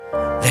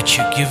that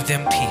you give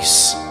them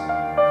peace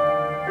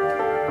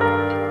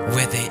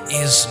where there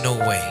is no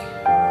way,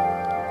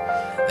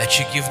 that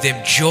you give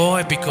them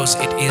joy because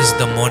it is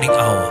the morning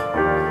hour,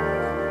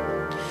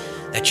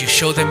 that you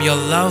show them your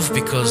love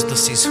because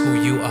this is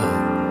who you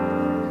are.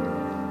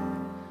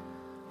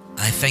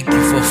 I thank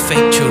you for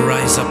faith to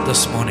rise up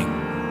this morning,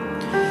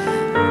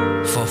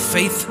 for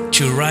faith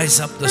to rise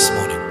up this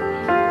morning,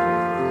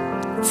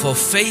 for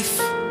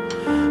faith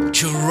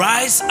to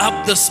rise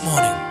up this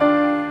morning.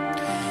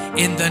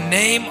 In the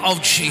name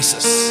of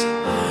Jesus,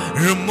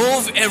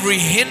 remove every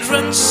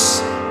hindrance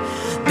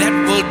that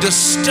will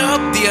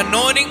disturb the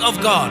anointing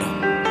of God.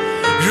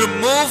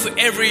 Remove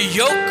every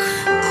yoke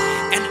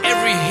and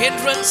every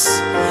hindrance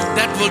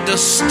that will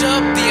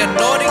disturb the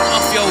anointing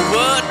of your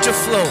word to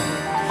flow.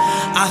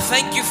 I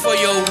thank you for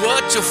your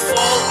word to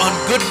fall on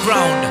good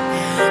ground,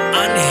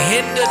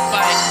 unhindered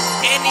by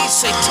any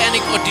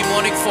satanic or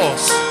demonic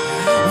force.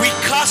 We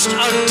cast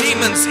out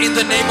demons in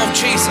the name of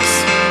Jesus.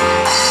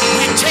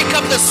 We take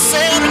up the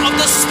sword of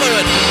the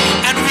Spirit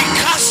and we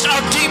cast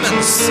out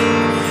demons.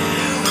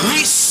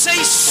 We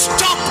say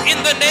stop in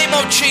the name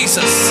of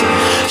Jesus.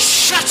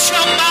 Shut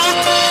your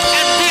mouth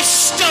and be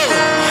still.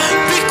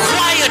 Be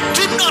quiet.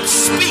 Do not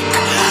speak.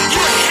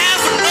 You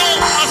have no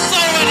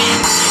authority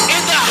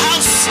in the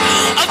house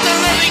of the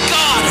living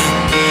God.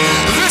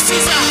 This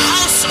is a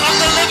house of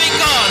the living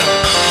God.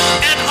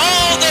 And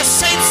all the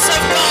saints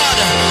of God,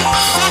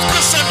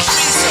 focus on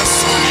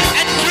Jesus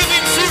and give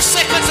him few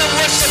seconds of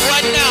worship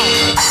right now.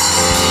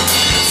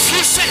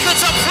 Few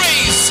seconds of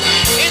praise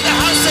in the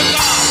house of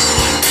God.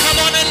 Come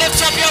on and lift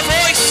up your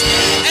voice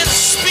and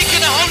speak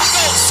in the Holy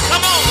Ghost.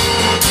 Come on.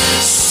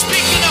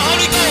 Speak in the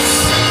Holy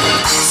Ghost.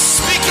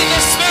 Speak in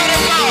the Spirit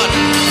of God.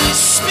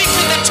 Speak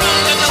in the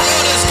tongue that the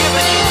Lord has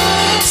given you.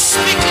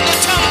 Speak in the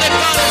tongue that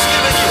God has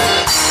given you.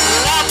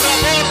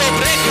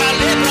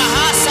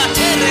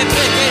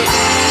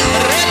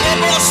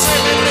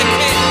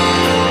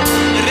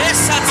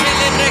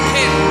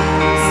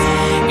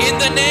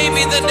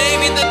 In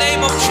the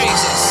name of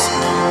Jesus.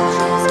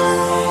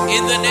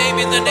 In the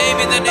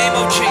name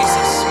of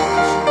Jesus.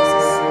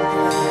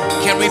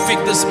 Can we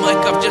pick this mic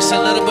up just a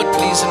little bit,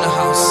 please, in the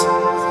house?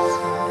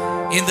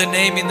 In the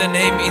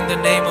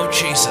name of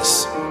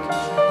Jesus.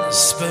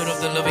 Spirit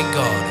of the living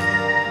God.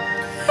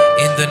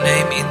 In the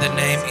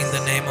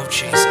name of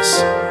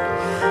Jesus.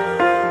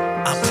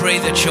 I pray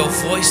that your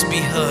voice be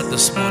heard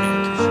this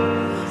morning.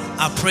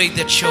 I pray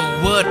that your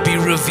word be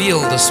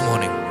revealed this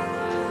morning.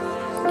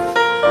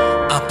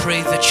 I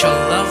pray that your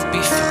love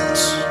be felt.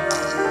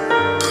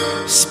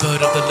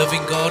 Spirit of the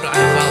living God, I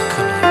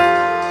welcome you.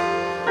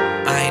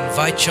 I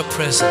invite your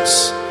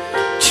presence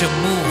to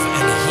move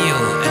and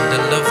heal and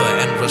deliver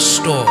and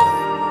restore,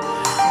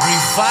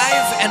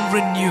 revive and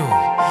renew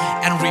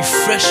and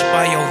refresh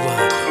by your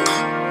word.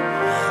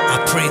 I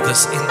pray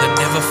this in the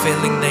never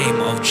failing name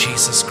of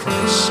Jesus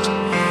Christ.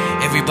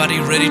 Everybody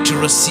ready to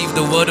receive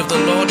the word of the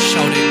Lord?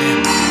 Shout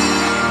amen.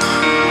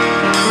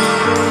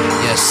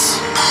 Yes.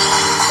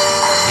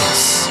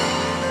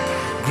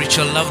 Greet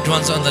your loved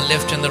ones on the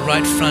left and the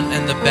right, front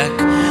and the back.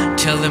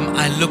 Tell them,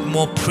 I look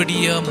more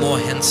prettier, more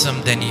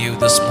handsome than you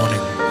this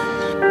morning.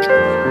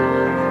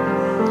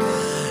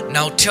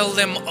 Now tell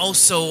them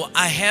also,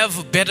 I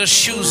have better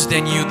shoes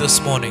than you this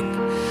morning.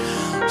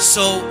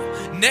 So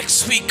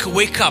next week,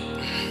 wake up.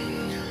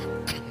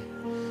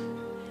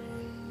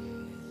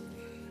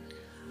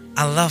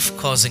 I love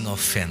causing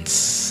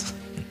offense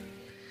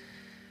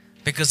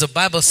because the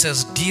Bible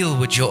says deal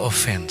with your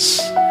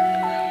offense.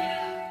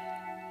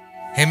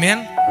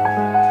 Amen.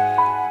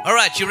 All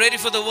right, you ready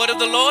for the word of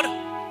the Lord?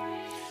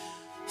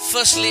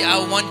 Firstly, I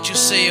want to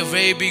say a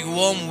very big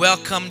warm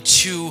welcome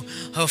to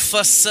her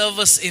first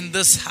service in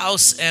this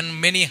house and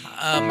many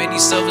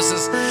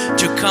services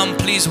to come.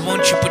 Please,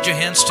 won't you put your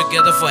hands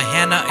together for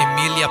Hannah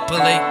Emilia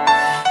Pillay?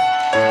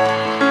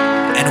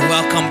 And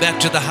welcome back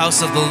to the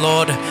house of the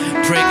Lord,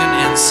 Pregan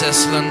and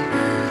Cecilin.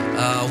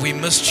 We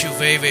missed you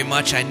very, very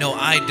much. I know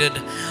I did.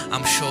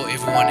 I'm sure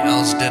everyone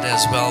else did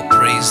as well.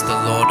 Praise the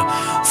Lord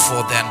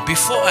for that.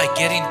 Before I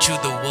get into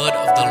the word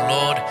of the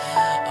Lord,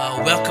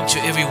 welcome to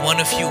every one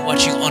of you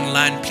watching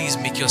online. Please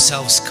make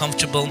yourselves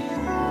comfortable.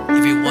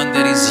 Everyone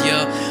that is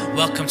here,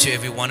 welcome to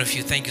every one of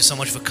you. Thank you so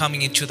much for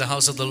coming into the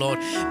house of the Lord.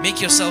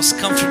 Make yourselves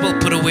comfortable.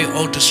 Put away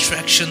all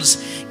distractions.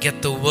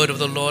 Get the word of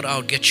the Lord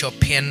out. Get your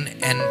pen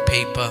and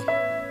paper.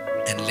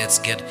 And let's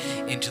get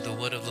into the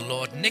word of the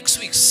Lord. Next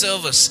week's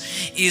service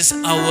is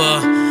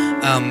our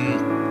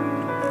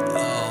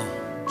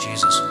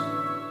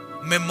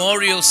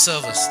memorial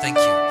service. Thank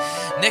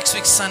you. Next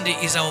week Sunday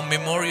is our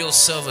memorial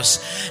service.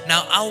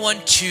 Now I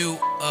want to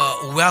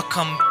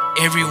welcome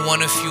every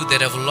one of you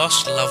that have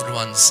lost loved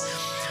ones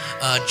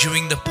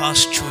during the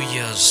past 2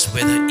 years,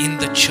 whether in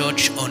the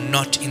church or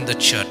not in the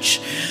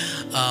church.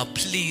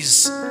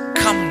 Please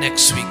come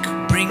next week.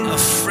 Bring a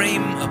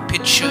frame, a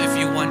picture if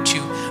you want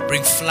to.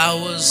 Bring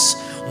flowers,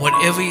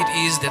 whatever it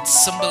is that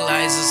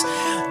symbolizes.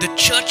 The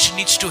church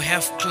needs to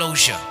have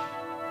closure.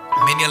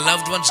 Many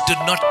loved ones did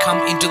not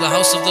come into the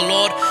house of the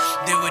Lord.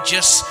 They were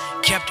just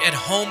kept at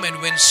home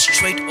and went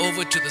straight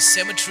over to the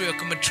cemetery or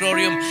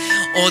crematorium,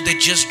 or they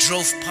just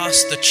drove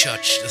past the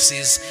church. This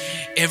is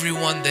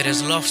everyone that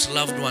has lost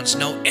loved ones.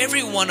 Now,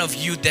 every one of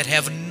you that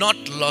have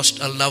not lost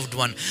a loved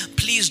one,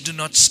 please do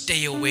not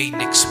stay away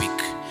next week.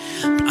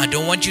 I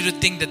don't want you to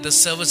think that the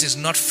service is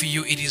not for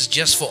you. It is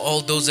just for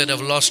all those that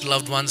have lost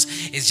loved ones.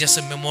 It's just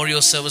a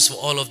memorial service for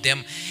all of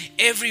them.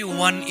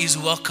 Everyone is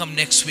welcome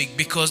next week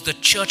because the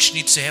church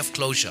needs to have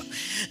closure.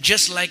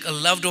 Just like a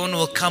loved one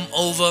will come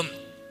over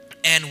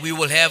and we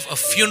will have a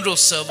funeral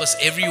service,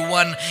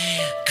 everyone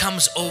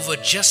comes over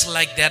just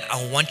like that.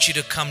 I want you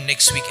to come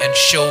next week and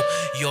show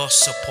your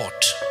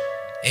support.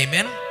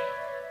 Amen?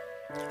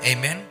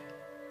 Amen?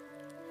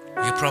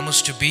 You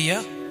promise to be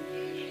here?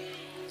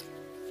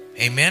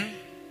 Amen?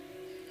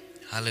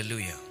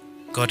 Hallelujah.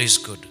 God is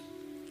good.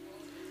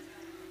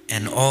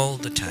 And all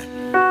the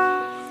time.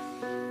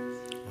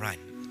 Right.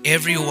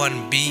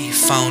 Everyone be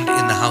found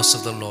in the house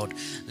of the Lord.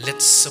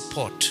 Let's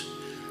support.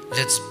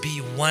 Let's be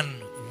one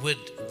with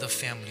the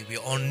family. We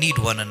all need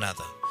one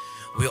another.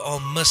 We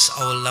all miss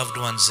our loved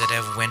ones that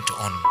have went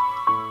on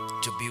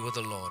to be with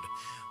the Lord.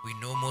 We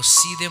no more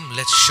see them.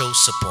 Let's show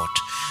support.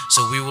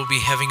 So we will be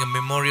having a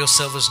memorial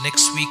service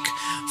next week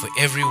for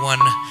everyone.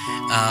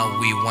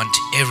 We want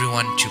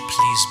everyone to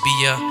please be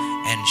here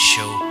and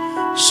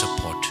show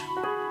support.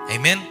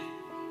 Amen.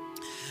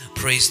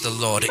 Praise the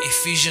Lord.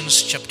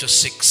 Ephesians chapter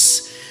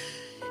 6.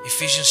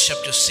 Ephesians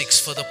chapter 6.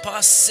 For the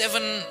past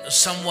 7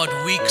 somewhat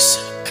weeks,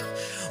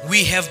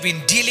 we have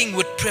been dealing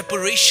with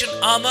preparation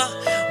armor.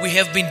 We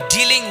have been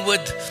dealing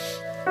with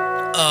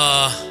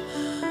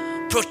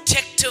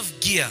protective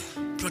gear,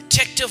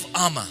 protective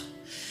armor.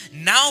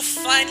 Now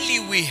finally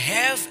we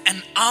have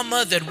an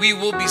armor that we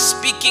will be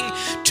speaking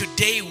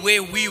today,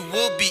 where we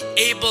will be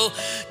able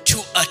to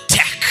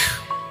attack,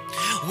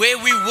 where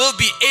we will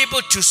be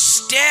able to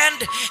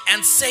stand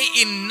and say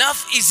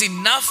enough is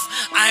enough.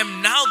 I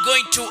am now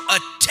going to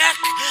attack.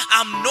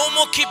 I'm no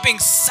more keeping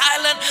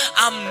silent.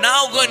 I'm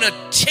now going to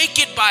take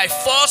it by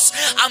force.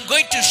 I'm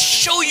going to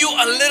show you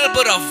a little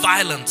bit of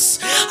violence.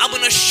 I'm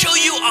going to show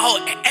you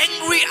how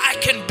angry I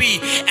can be,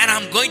 and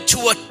I'm going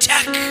to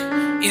attack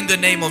in the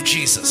name of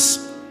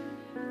Jesus.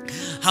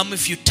 How many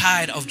of you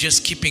tired of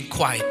just keeping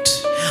quiet,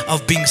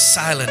 of being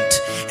silent,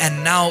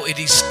 and now it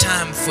is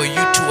time for you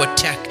to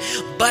attack?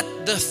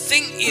 But the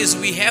thing is,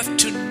 we have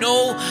to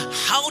know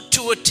how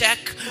to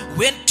attack,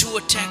 when to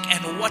attack,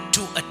 and what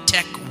to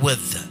attack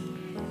with.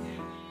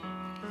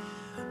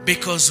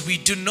 Because we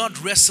do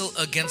not wrestle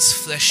against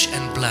flesh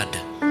and blood,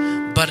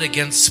 but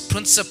against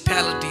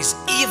principalities,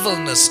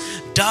 evilness,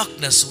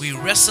 darkness. We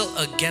wrestle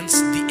against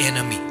the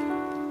enemy.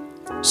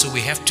 So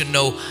we have to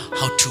know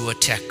how to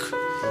attack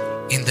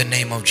in the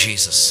name of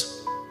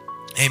Jesus.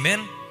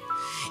 Amen.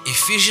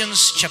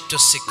 Ephesians chapter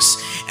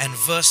 6 and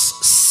verse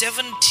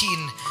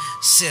 17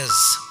 says,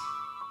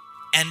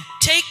 and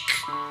take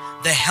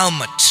the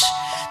helmet.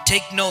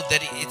 Take note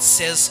that it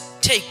says,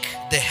 take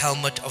the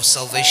helmet of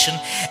salvation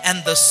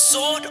and the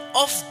sword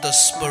of the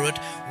Spirit,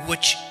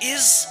 which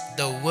is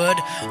the word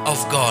of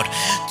God.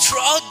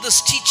 Throughout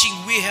this teaching,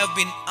 we have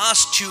been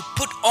asked to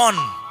put on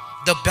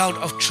the belt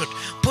of truth,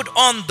 put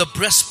on the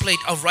breastplate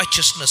of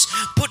righteousness,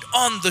 put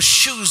on the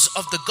shoes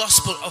of the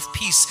gospel of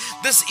peace.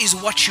 This is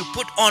what you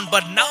put on.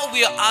 But now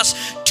we are asked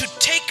to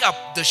take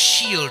up the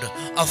shield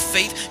of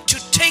faith,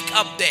 to take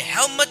up the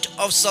helmet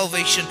of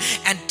salvation,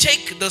 and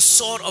take the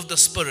sword of the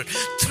Spirit.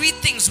 3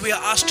 things we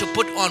are asked to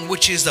put on,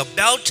 which is the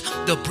belt,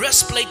 the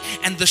breastplate,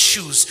 and the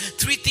shoes.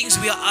 3 things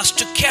we are asked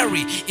to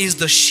carry is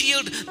the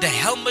shield, the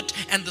helmet,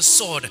 and the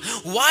sword.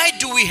 Why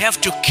do we have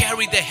to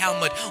carry the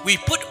helmet? We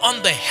put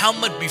on the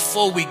helmet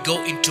before we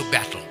go into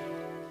battle.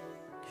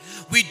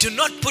 We do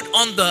not put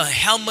on the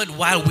helmet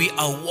while we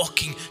are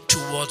walking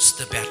towards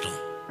the battle.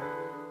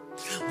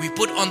 We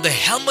put on the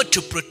helmet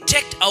to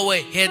protect our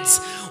heads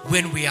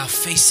when we are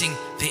facing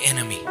the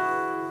enemy.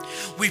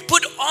 We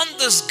put on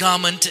this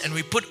garment and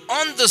we put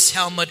on this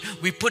helmet.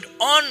 We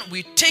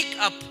take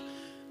up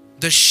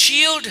the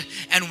shield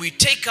and we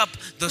take up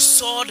the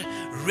sword,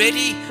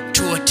 ready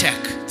to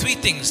attack. 3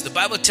 things the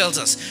Bible tells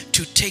us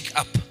to take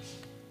up.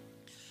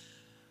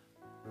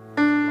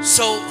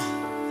 So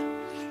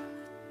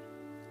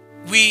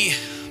we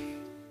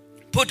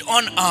put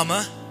on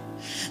armor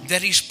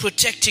that is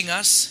protecting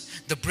us.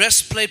 The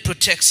breastplate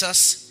protects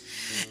us,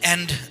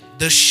 and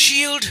the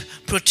shield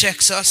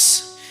protects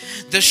us.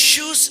 The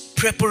shoes,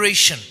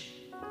 preparation.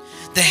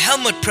 The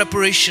helmet,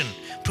 preparation,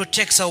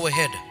 protects our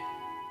head.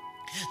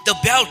 The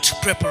belt,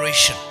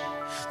 preparation.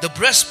 The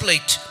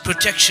breastplate,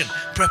 protection,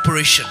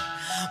 preparation.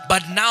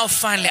 But now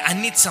finally, I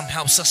need some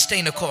help.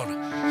 Sustain a call.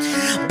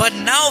 But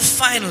now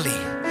finally,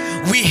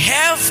 we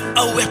have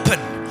a weapon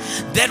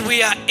that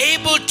we are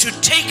able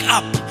to take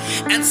up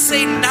and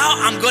say, now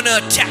I'm going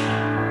to attack.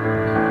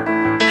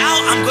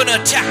 Now I'm going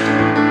to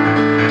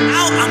attack.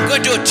 Now I'm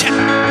going to attack.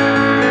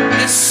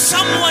 There's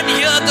someone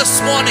here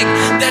this morning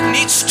that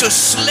needs to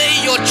slay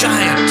your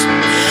giant.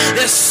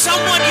 There's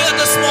someone here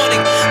this morning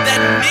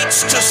that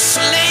needs to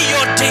slay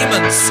your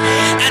demons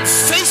and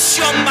face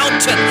your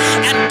mountain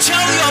and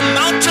tell your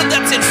mountain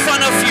that's in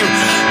front of you,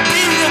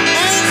 be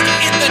removed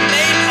in the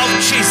name of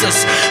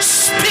Jesus.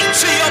 Speak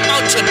to your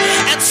mountain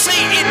and say,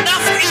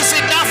 enough is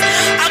enough.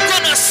 I'm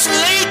going to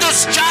slay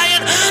this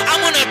giant.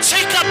 I'm going to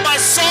take up my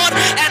sword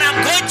and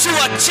I'm going to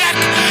attack.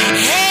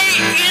 Hey,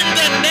 in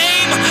the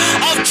name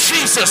of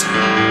Jesus.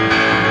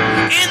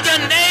 In the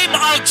name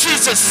of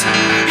Jesus.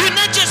 You're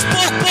not just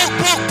poke.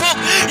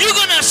 You're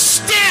going to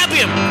stab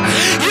him.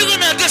 You're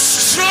going to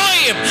destroy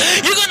him.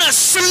 You're going to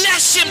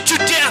slash him to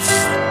death.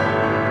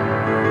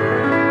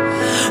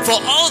 For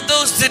all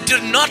those that do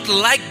not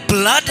like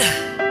blood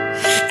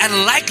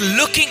and like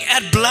looking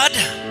at blood,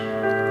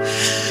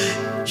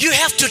 you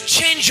have to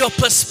change your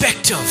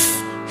perspective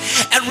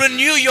and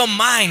renew your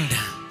mind.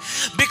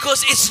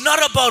 Because it's not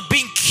about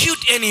being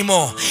cute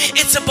anymore.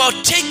 It's about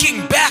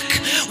taking back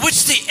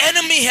which the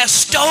enemy has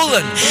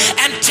stolen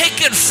and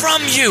taken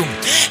from you.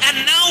 And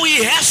now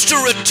he has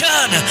to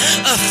return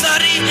a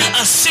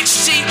 30, a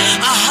 60,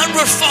 a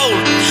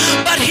 100-fold.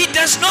 But he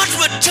does not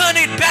return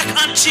it back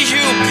unto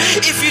you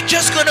if you're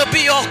just going to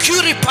be all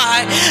cutie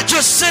pie,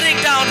 just sitting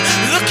down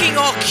looking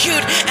all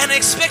cute and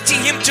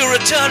expecting him to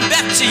return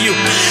back to you.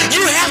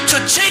 You have to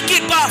take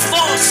it by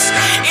force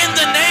in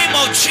the name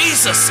of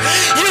Jesus.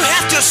 You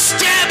have to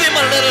stab him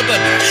a little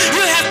bit.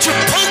 You have to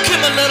poke him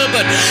a little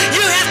bit.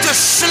 You have to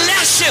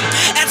slash him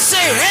and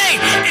say, hey,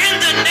 in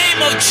the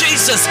name of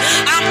Jesus,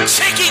 I'm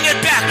taking it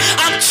back.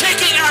 I'm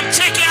taking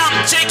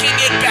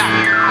it back.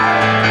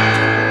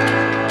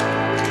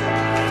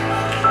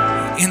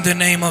 In the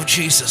name of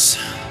Jesus.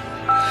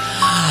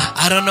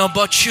 I don't know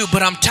about you,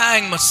 but I'm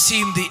tired of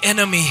seeing the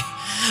enemy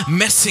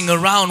messing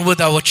around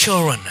with our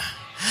children.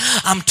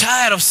 I'm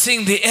tired of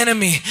seeing the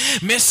enemy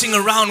messing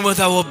around with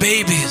our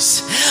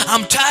babies.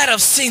 I'm tired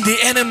of seeing the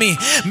enemy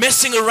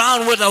messing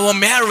around with our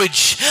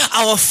marriage,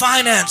 our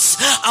finance,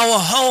 our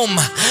home,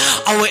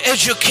 our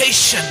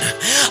education.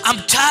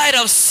 I'm tired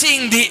of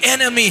seeing the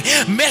enemy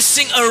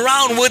messing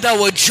around with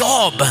our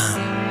job,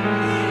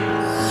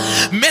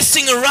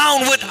 messing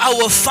around with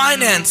our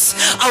finance,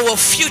 our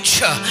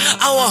future,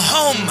 our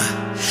home.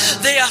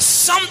 There are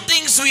some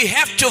things we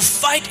have to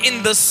fight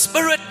in the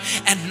spirit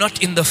and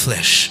not in the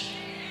flesh.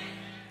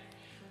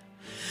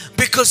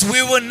 Because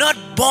we were not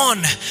born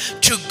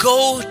to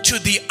go to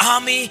the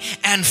army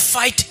and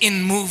fight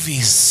in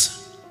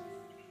movies.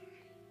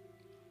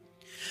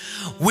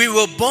 We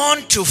were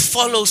born to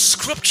follow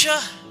scripture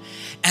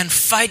and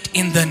fight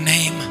in the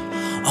name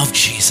of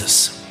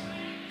Jesus.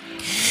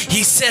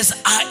 He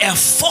says, I have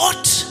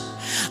fought,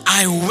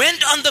 I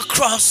went on the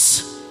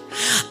cross,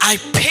 I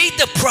paid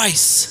the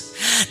price.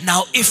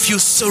 Now if you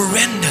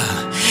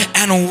surrender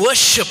and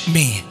worship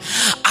me,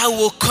 I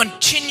will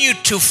continue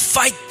to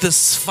fight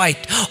this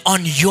fight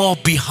on your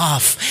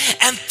behalf.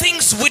 And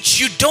things which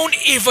you don't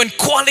even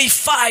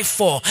qualify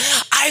for,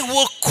 I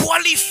will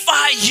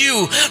qualify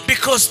you,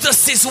 because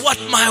this is what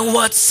my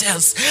word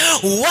says.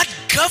 What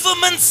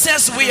government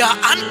says we are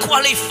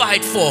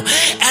unqualified for,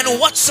 and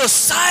what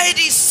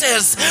society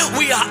says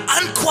we are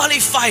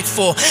unqualified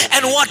for,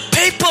 and what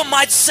paper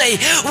might say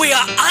we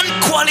are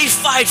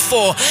unqualified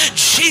for,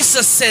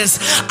 Jesus says,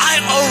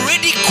 I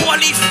already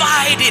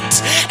qualified it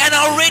and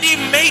already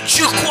made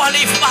you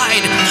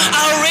qualified.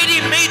 I already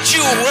made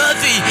you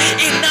worthy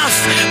enough,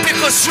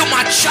 because you're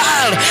my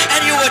child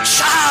and you're a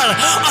child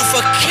of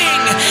a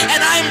king,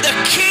 and I'm the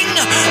King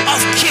of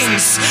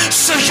kings.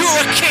 So you're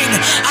a king.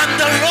 I'm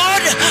the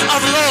Lord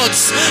of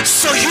lords.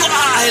 So you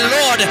are a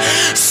Lord.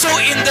 So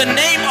in the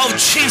name of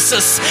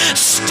Jesus,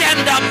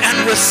 stand up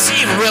and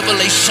receive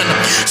revelation.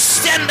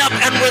 Stand up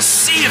and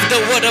receive the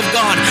word of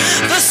God.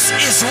 This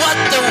is what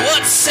the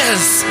word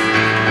says.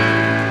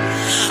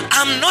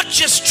 I'm not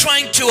just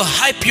trying to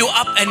hype you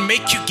up and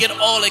make you get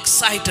all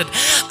excited.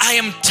 I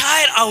am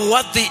tired of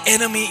what the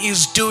enemy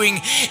is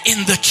doing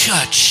in the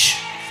church.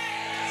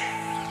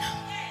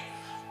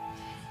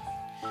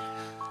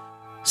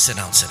 Sit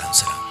down, sit down,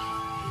 sit down.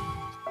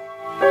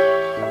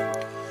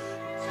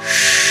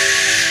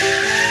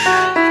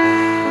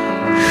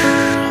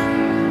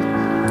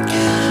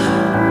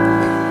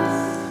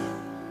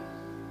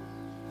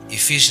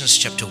 Ephesians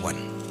chapter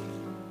 1.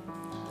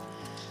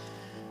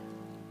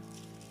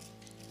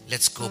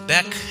 Let's go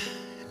back.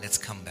 Let's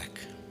come back.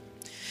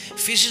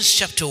 Ephesians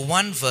chapter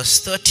 1 verse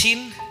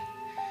 13.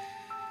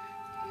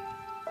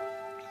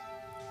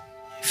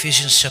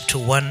 Ephesians chapter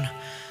 1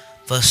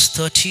 verse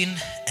 13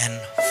 and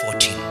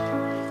 14.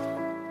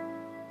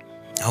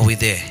 Are we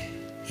there?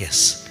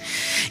 Yes.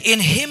 In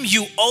him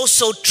you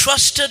also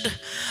trusted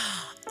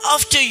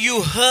after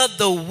you heard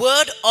the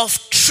word of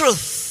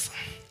truth,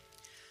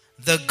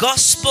 the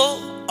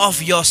gospel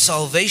of your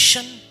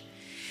salvation,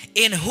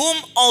 in whom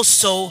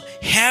also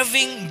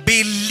having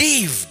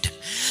believed,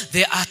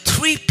 there are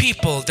 3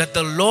 people that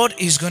the Lord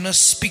is going to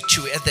speak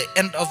to at the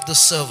end of the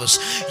service.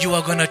 You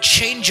are going to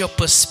change your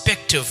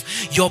perspective.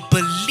 Your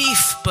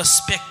belief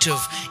perspective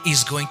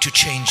is going to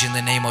change in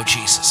the name of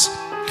Jesus.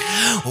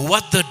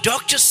 What the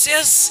doctor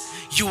says,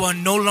 you are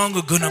no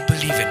longer going to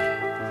believe it.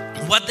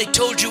 What they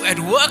told you at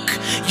work,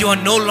 you are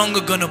no longer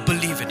going to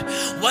believe it.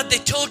 What they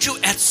told you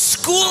at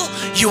school,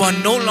 you are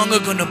no longer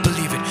going to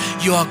believe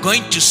it. You are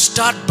going to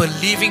start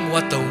believing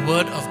what the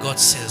Word of God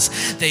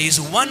says. There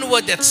is one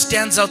word that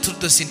stands out through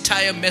this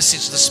entire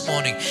message this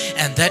morning,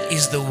 and that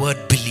is the word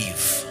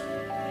believe.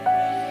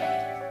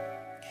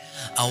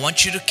 I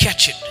want you to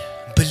catch it.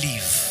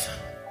 Believe.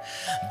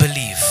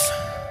 Believe.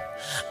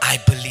 I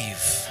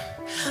believe.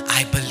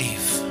 I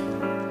believe.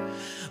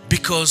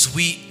 Because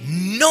we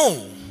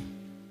know,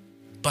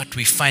 but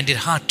we find it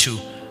hard to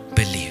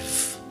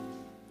believe.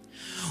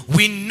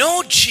 We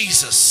know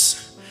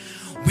Jesus.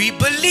 We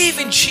believe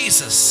in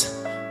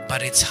Jesus,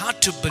 but it's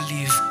hard to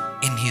believe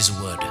in His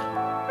word.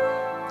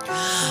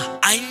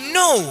 I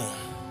know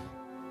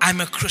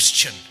I'm a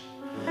Christian,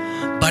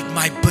 but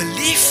my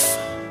belief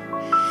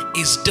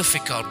is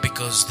difficult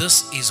because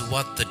this is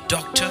what the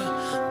doctor,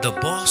 the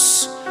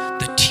boss,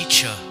 the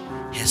teacher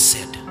has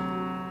said.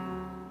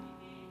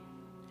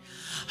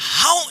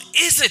 How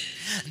is it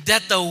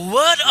that the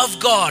Word of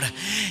God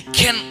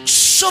can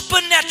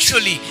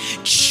supernaturally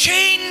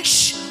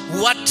change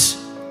what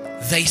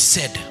they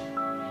said?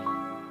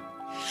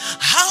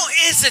 How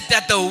is it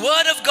that the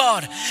Word of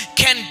God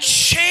can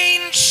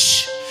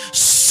change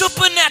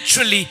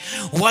supernaturally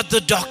what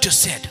the doctor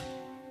said?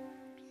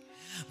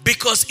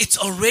 Because it's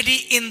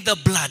already in the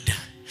blood.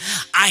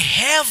 I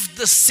have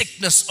the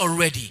sickness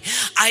already.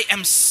 I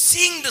am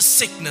seeing the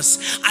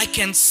sickness. I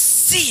can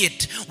see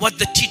it, what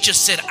the teacher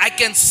said. I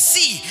can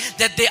see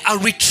that they are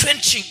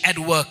retrenching at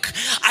work.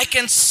 I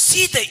can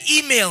see the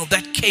email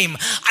that came.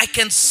 I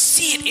can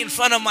see it in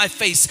front of my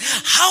face.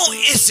 How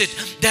is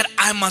it that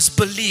I must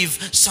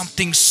believe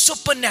something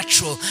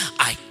supernatural?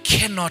 I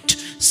cannot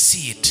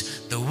see it.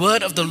 The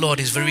word of the Lord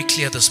is very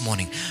clear this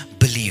morning.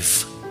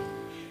 Believe.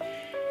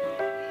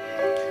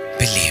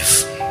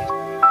 Believe.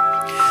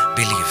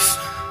 Believe.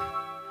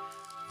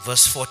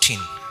 Verse 14.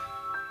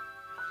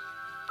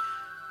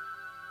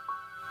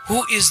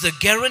 Who is the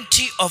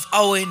guarantee of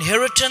our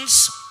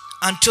inheritance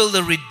until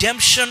the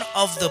redemption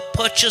of the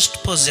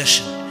purchased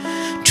possession,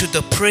 to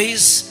the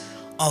praise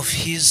of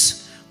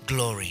His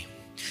glory.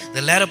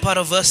 The latter part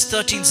of verse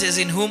 13 says,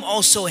 in whom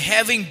also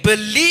having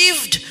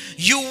believed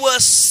you were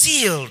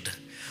sealed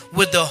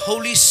with the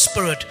Holy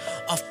Spirit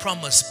of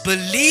promise.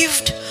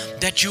 Believed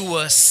that you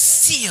were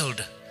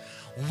sealed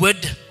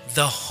with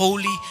the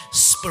Holy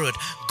Spirit.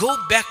 Go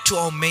back to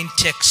our main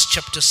text,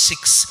 chapter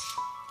 6.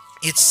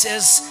 It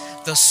says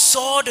the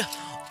sword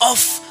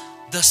of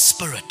the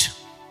Spirit.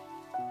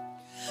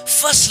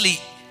 Firstly,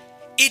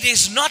 it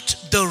is not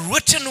the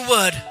written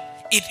word,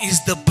 it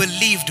is the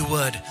believed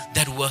word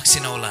that works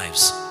in our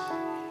lives.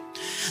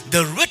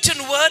 The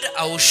written word,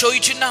 I will show you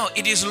to now,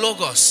 it is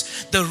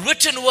Logos. The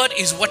written word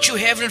is what you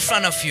have in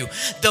front of you.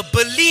 The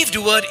believed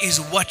word is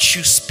what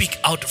you speak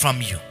out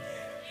from you.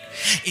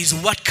 Is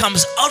what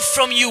comes out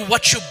from you,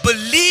 what you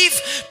believe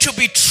to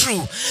be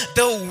true.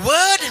 The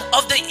word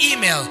of the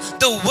email,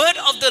 the word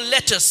of the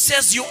letter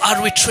says you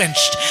are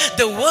retrenched.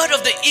 The word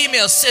of the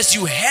email says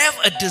you have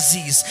a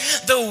disease.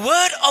 The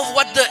word of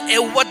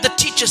what the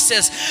teacher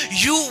says,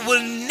 you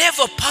will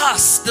never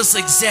pass this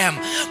exam.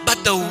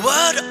 But the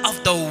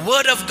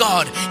word of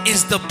God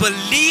is the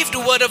believed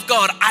word of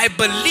God. I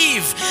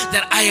believe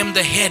that I am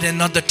the head and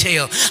not the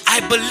tail. I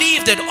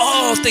believe that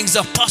all things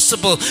are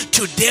possible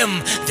to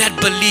them that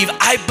believe.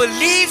 I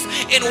believe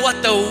in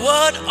what the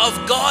word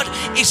of God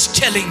is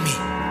telling me.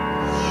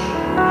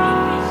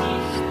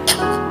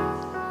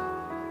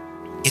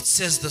 It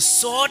says the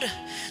sword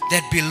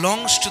that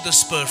belongs to the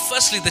Spirit.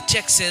 Firstly, the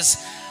text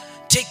says,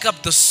 take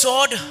up the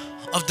sword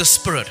of the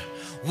Spirit,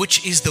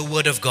 which is the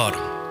word of God.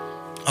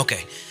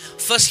 Okay.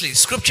 Firstly,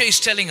 scripture is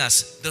telling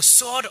us the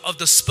sword of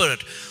the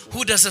Spirit.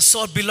 Who does the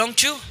sword belong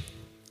to?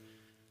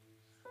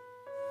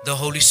 The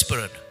Holy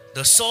Spirit.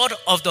 The sword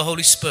of the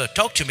Holy Spirit.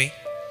 Talk to me.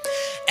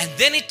 And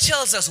then it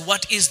tells us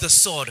what is the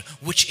sword,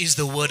 which is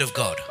the word of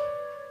God.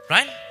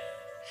 Right?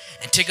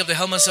 And take up the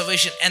helmet of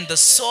salvation and the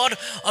sword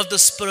of the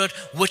Spirit,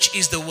 which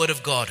is the word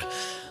of God.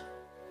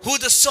 Who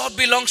the sword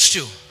belongs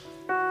to?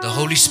 The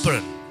Holy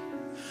Spirit.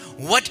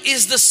 What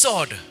is the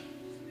sword?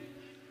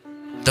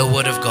 The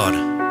word of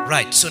God.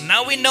 Right. So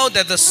now we know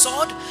that the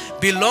sword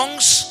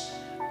belongs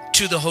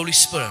to the Holy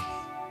Spirit.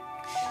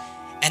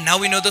 And now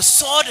we know the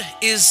sword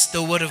is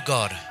the word of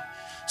God.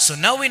 So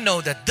now we know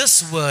that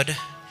this word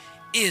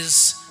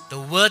is the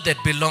word that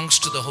belongs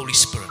to the Holy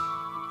Spirit.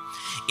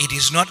 It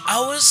is not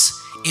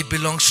ours, it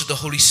belongs to the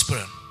Holy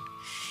Spirit.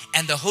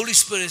 And the Holy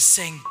Spirit is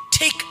saying,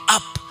 take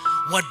up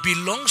what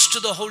belongs to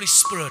the Holy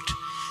Spirit,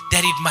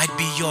 that it might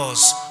be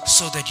yours,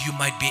 so that you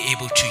might be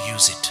able to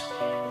use it.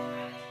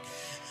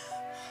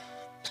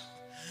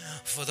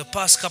 For the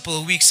past couple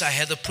of weeks, I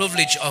had the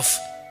privilege of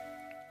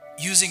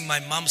using my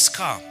mom's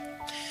car.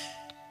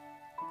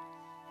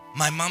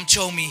 My mom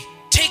told me,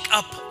 take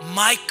up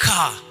my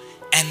car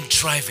and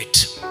drive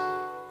it.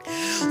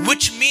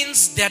 Which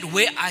means that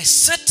where I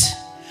sit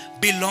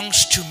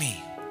belongs to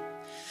me.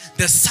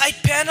 The side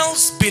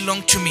panels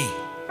belong to me.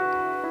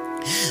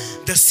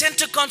 The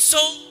center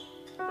console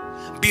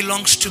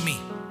belongs to me.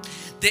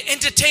 The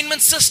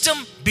entertainment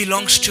system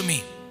belongs to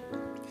me.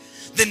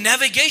 The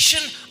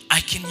navigation, I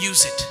can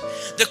use it.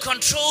 The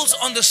controls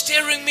on the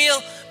steering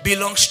wheel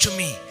belongs to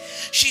me.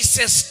 She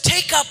says,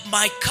 take up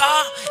my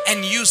car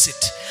and use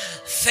it.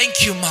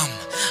 Thank you, Mom.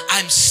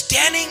 I'm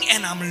standing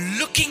and I'm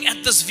looking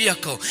at this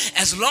vehicle.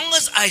 As long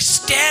as I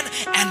stand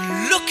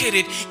and look at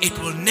it, it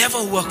will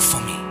never work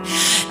for me.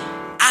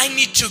 I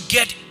need to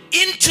get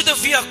into the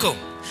vehicle,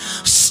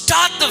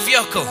 start the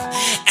vehicle,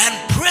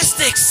 and press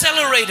the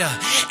accelerator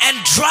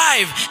and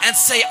drive and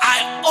say,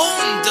 I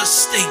own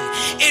this thing.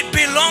 It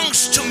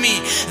belongs to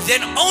me.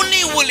 Then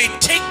only will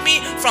it take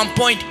me from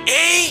point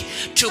A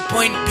to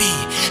point B.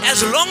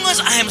 As long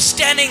as I am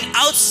standing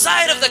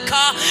outside of the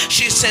car,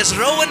 she says,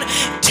 Rowan,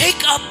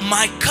 take up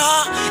my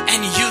car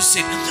and use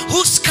it.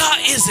 Whose car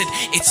is it?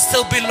 It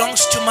still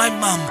belongs to my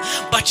mom.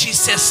 But she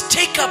says,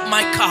 take up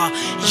my car,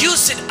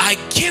 use it. I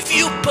give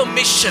you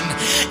permission.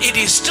 It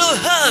is still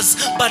hers,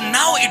 but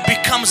now it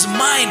becomes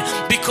mine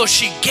because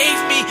she gave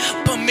me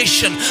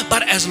permission.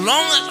 But as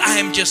long as I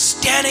am just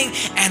standing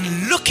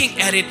and looking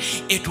at it,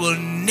 it will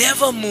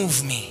never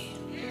move me.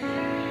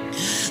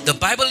 The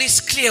Bible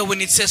is clear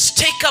when it says,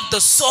 take up the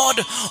sword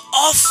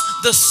of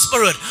the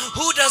Spirit.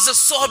 Who does the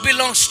sword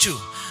belongs to?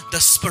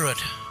 The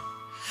Spirit.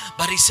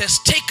 But he says,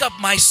 take up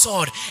my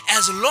sword.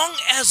 As long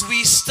as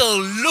we still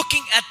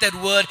looking at that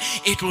word,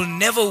 it will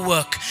never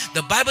work.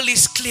 The Bible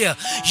is clear.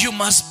 You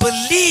must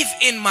believe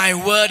in my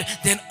word,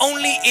 then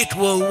only it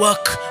will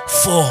work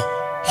for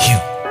you.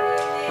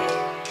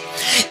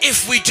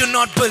 If we do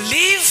not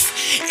believe,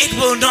 it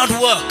will not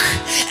work.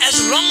 As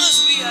long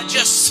as we are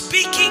just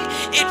speaking,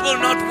 it will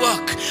not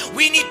work.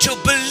 We need to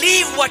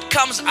believe what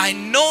comes. I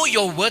know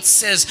your word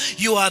says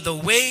you are the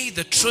way,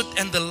 the truth,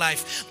 and the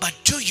life. But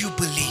do you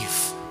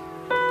believe?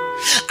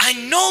 I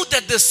know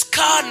that this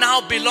car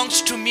now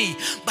belongs to me,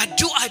 but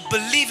do I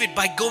believe it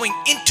by going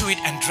into it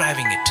and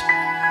driving it?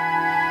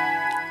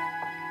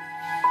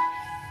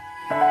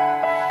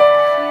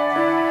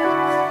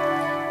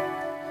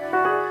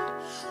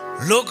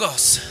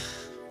 Logos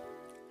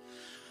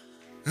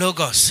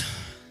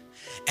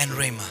and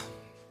Rhema.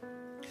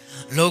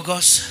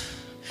 Logos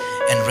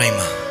and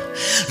Rhema.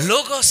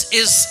 Logos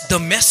is the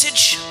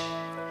message.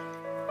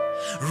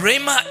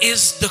 Rhema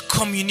is the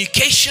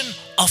communication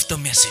of the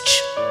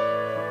message.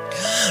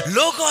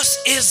 Logos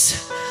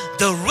is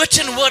the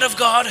written word of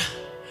God.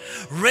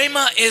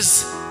 Rhema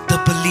is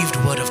the believed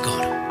word of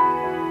God.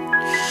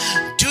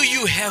 Do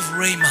you have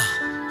Rhema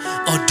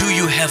or do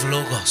you have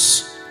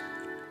Logos?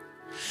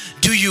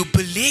 Do you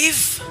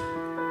believe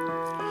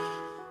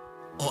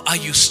or are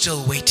you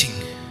still waiting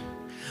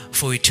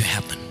for it to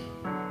happen?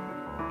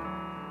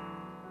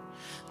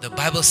 The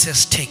Bible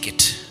says take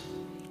it.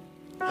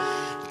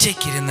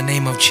 Take it in the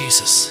name of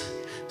Jesus.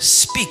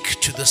 Speak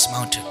to this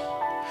mountain.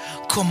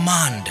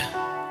 Command.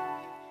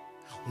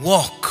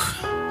 Walk.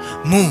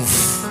 Move.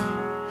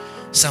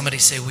 Somebody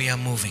say we are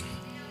moving.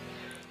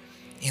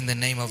 In the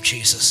name of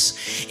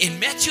Jesus. In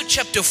Matthew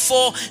chapter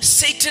 4,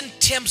 Satan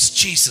tempts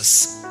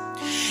Jesus.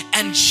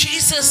 And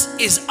Jesus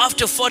is,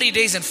 after 40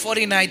 days and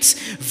 40 nights,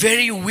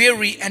 very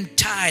weary and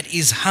tired,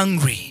 is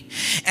hungry.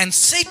 And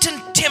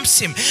Satan tempts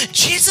him.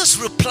 Jesus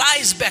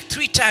replies back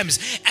 3 times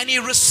and he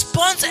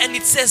responds and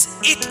it says,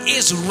 it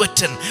is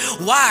written.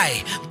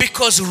 Why?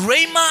 Because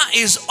Rhema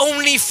is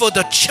only for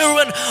the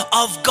children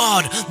of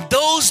God.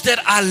 Those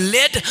that are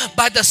led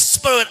by the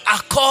Spirit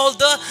are called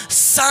the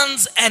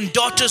sons and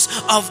daughters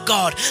of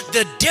God.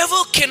 The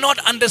devil cannot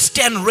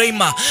understand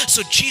Rhema,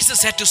 so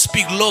Jesus had to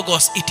speak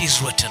Logos. It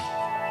is written.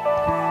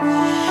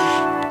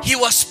 He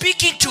was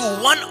speaking to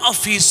one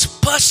of his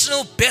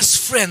personal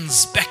best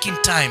friends back in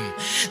time.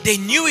 They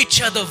knew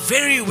each other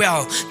very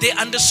well. They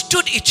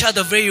understood each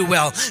other very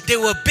well. They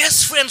were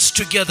best friends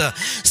together.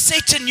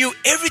 Satan knew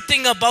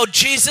everything about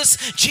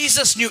Jesus.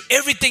 Jesus knew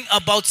everything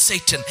about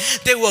Satan.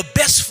 They were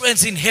best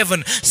friends in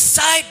heaven,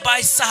 side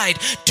by side,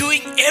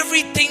 doing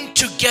everything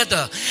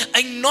together,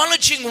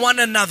 acknowledging one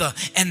another.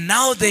 And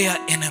now they are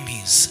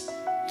enemies.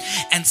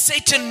 And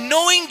Satan,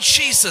 knowing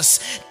Jesus,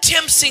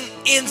 tempts him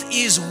in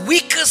his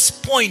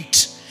weakest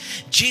point.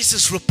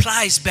 Jesus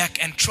replies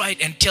back and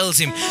tells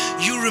him,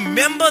 you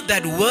remember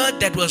that word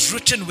that was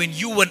written when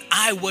you and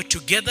I were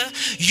together?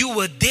 You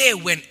were there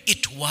when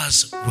it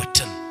was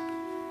written.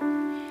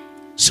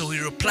 So he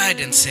replied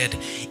and said,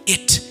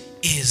 it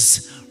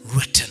is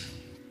written.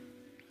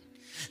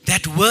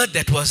 That word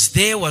that was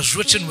there was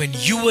written when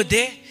you were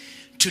there.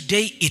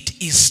 Today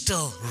it is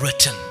still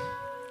written.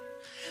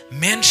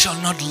 Man shall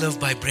not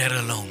live by bread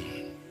alone.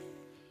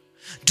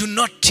 Do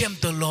not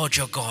tempt the Lord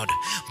your God.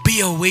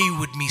 Be away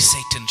with me,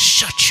 Satan.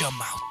 Shut your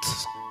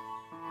mouth.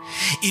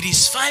 It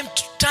is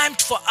time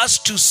for us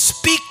to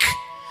speak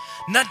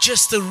Not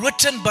just the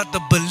written, but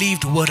the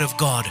believed word of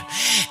God.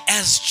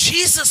 As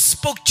Jesus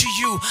spoke to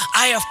you,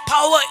 I have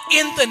power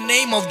in the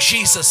name of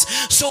Jesus.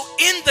 So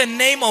in the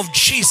name of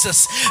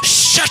Jesus,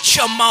 shut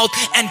your mouth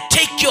and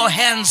take your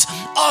hands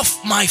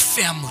off my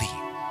family.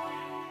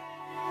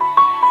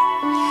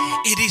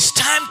 It is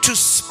time to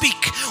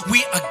speak.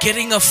 We are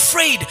getting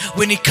afraid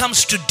when it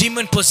comes to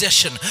demon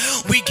possession.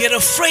 We get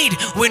afraid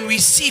when we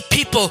see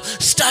people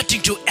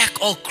starting to act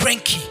all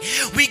cranky.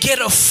 We get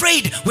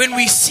afraid when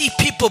we see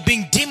people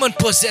being demon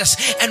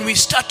possessed and we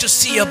start to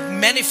see a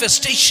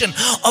manifestation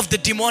of the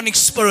demonic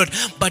spirit.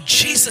 But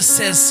Jesus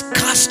says,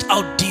 cast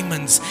out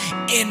demons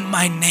in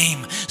my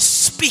name.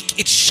 Speak,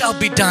 it shall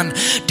be done.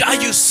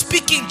 Are you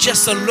speaking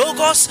just a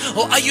logos,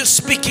 or are you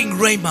speaking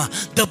rhema,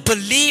 the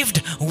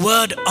believed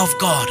word of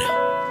God?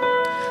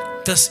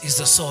 This is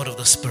the sword of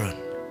the Spirit,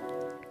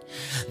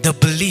 the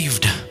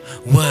believed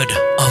word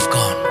of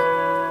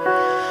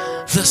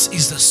God. This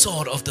is the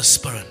sword of the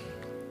Spirit,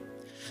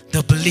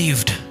 the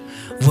believed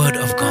word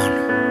of God.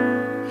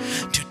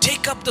 To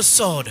take up the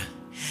sword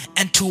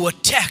and to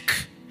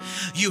attack,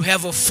 you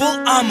have a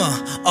full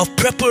armor of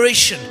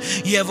preparation.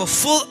 You have a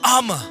full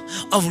armor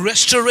of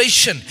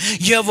restoration.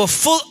 You have a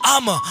full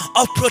armor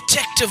of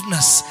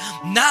protectiveness.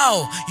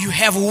 Now you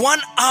have one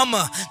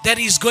armor that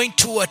is going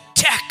to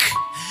attack.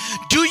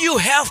 Do you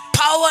have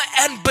power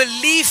and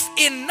belief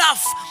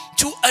enough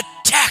to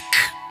attack?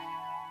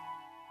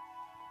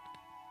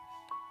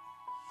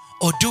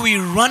 Or do we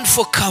run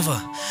for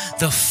cover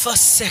the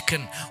first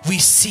second we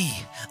see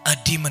a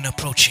demon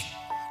approaching?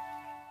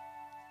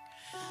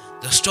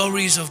 The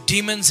stories of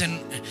demons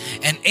and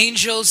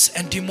angels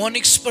and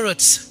demonic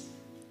spirits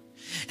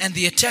and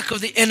the attack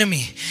of the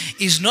enemy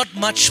is not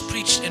much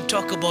preached and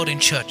talked about in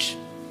church,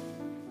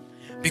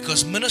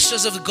 because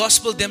ministers of the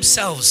gospel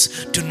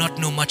themselves do not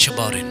know much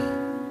about it.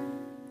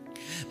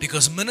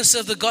 Because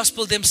ministers of the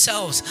gospel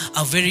themselves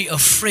are very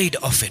afraid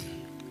of it.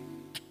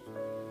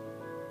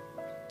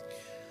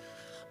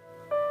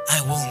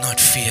 I will not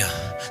fear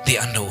the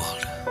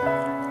underworld,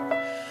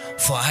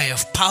 for I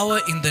have power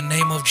in the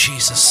name of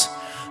Jesus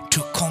to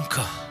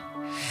conquer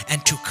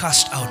and to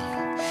cast out.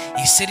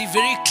 He said it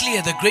very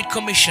clear, the Great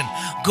Commission,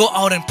 go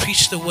out and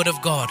preach the word of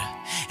God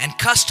and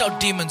cast out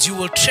demons. You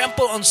will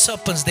trample on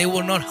serpents, they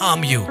will not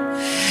harm you.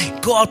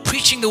 Go out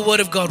preaching the word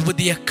of God with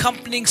the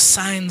accompanying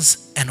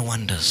signs and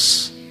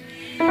wonders.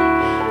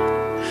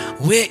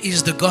 Where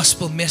is the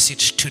gospel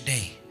message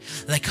today?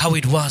 Like how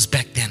it was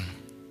back then.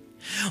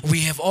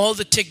 We have all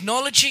the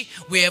technology,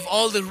 we have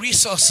all the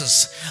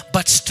resources,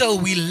 but still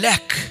we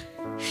lack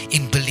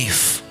in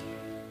belief.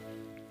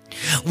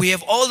 We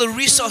have all the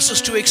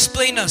resources to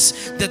explain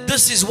us that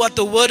this is what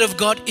the word of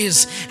God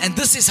is and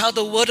this is how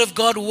the word of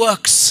God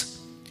works,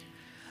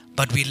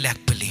 but we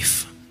lack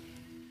belief.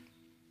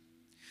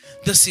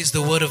 This is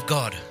the word of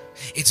God.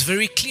 It's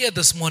very clear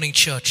this morning,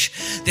 church,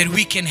 that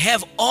we can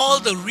have all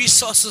the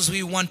resources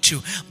we want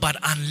to, but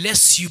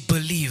unless you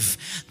believe,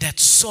 that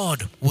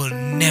sword will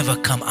never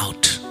come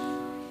out.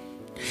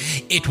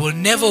 It will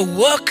never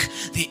work.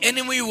 The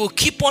enemy will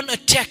keep on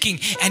attacking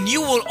and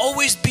you will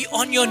always be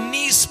on your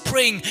knees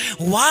praying,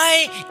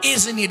 why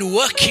isn't it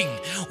working?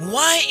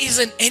 Why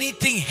isn't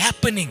anything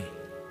happening?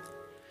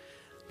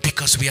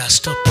 Because we are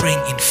still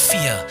praying in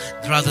fear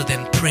rather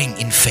than praying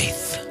in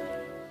faith.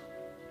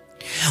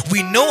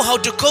 We know how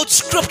to quote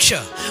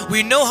scripture.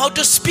 We know how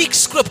to speak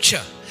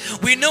scripture.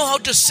 We know how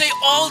to say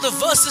all the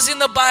verses in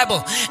the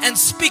Bible and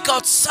speak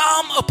out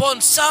psalm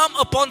upon psalm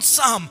upon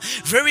psalm.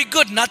 Very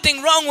good,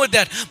 nothing wrong with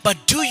that. But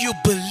do you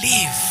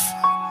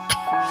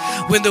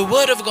believe when the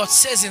word of God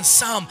says in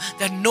Psalm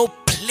that no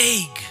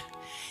plague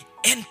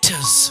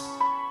enters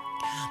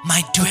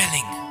my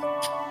dwelling?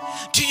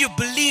 Do you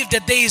believe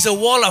that there is a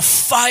wall of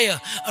fire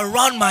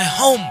around my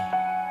home?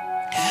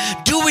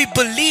 Do we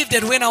believe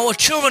that when our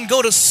children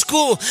go to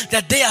school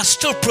that they are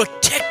still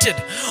protected?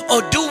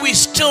 Or do we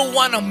still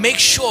want to make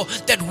sure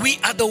that we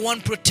are the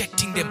one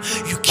protecting them?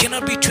 You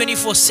cannot be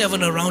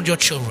 24/7 around your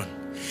children.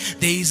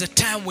 There is a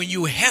time when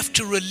you have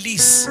to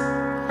release,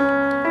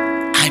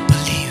 I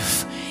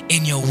believe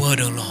in your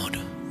word, O Lord.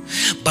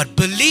 But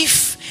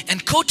belief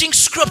and quoting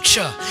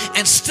scripture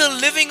and still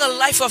living a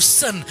life of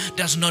sin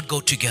does not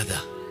go together.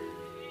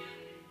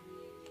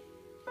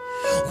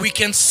 We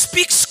can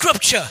speak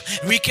scripture,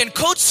 we can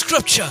quote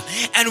scripture,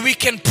 and we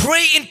can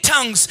pray in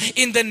tongues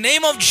in the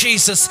name of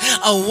Jesus,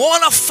 a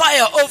wall of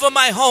fire over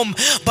my home,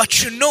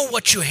 but you know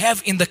what you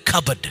have in the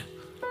cupboard.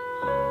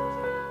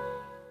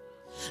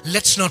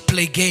 Let's not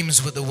play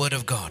games with the word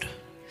of God.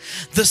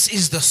 This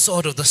is the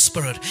sword of the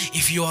Spirit.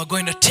 If you are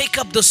going to take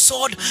up the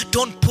sword,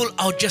 don't pull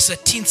out just a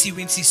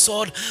teensy-weensy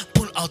sword,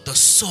 pull out the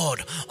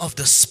sword of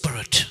the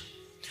Spirit.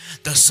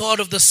 The sword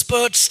of the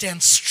Spirit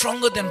stands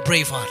stronger than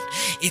Braveheart.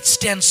 It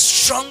stands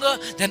stronger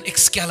than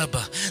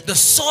Excalibur. The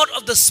sword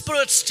of the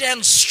Spirit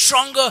stands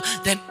stronger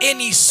than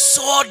any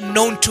sword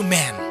known to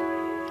man.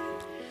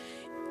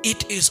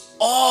 It is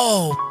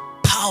all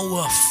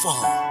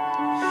powerful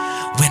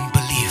when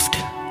believed.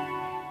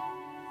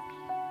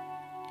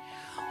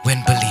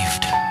 When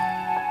believed.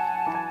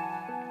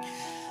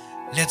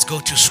 Let's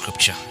go to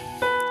scripture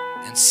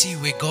and see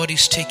where God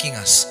is taking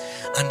us,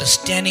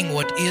 understanding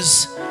what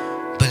is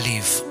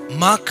belief.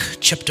 Mark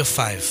chapter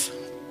 5.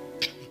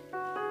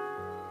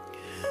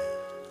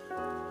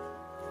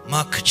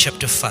 Mark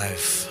chapter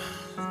 5.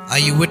 Are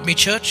you with me,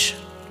 church?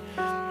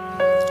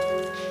 Are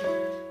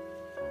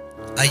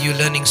you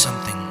learning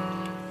something?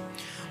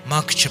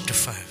 Mark chapter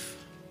 5.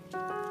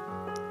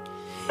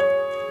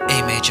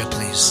 A major,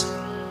 please.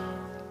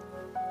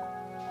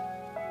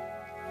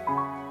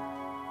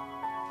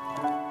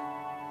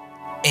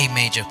 A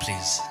major,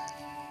 please.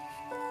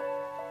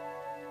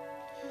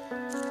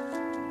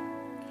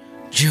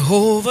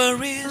 Jehovah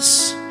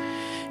is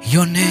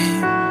your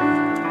name.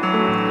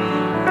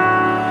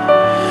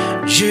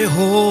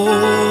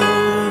 Jehovah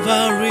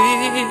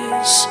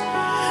is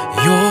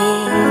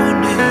your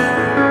name.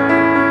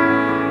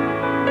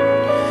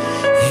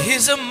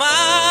 He's a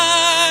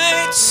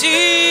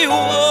mighty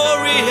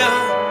warrior,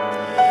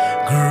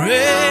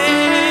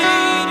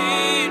 great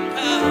in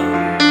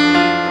power.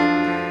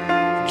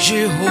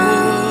 Jehovah.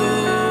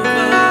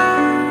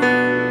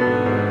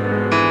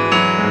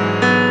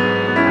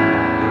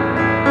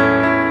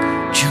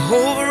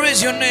 Jehovah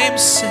is your name.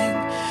 Sing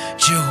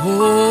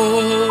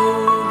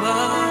Jehovah.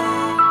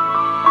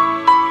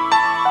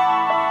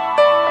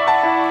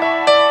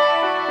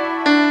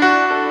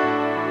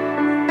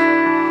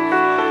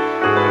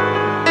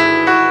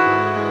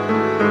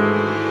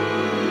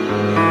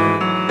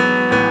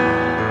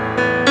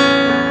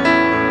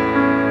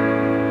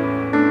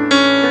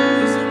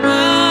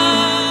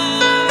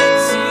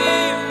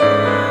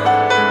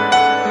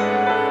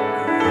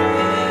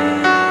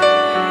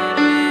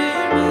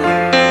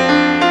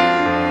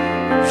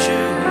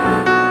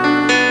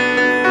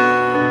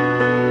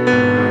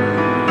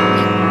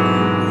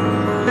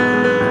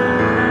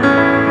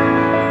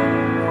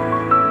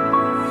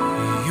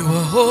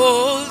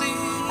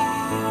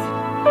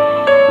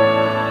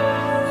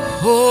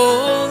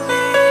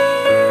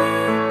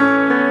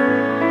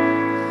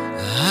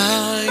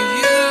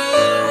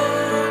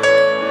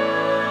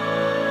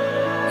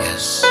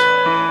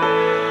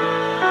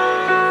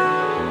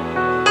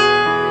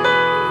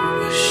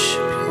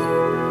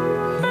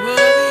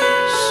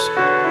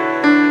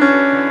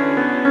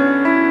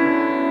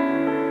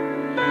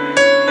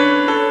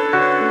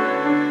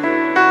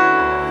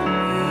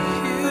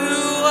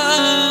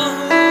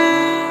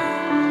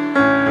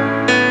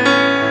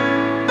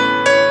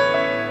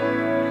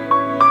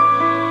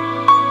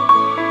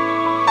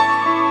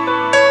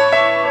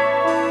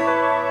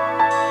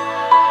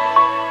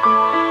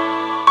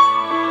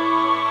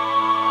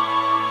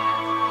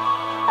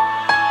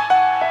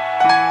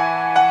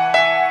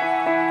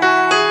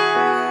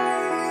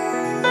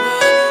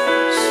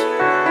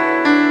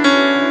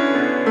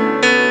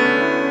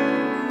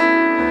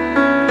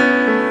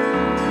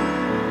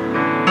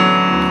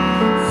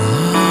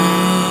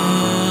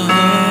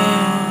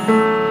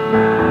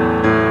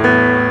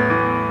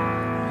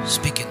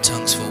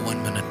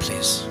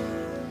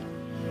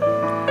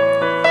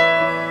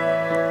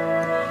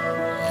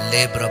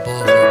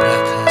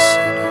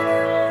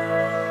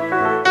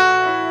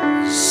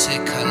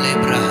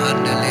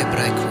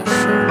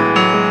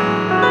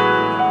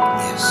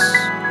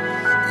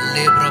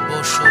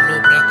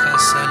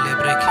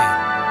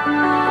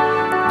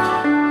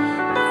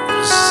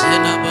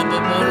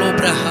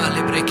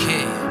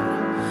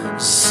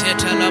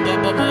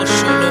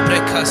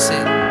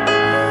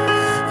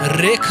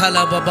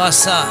 Rekala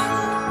babasa,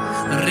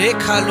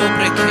 rekalo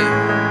breke,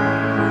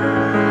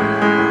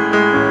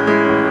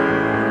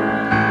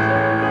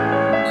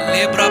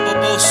 lebra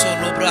baboso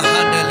lobra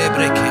hande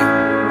lebreke,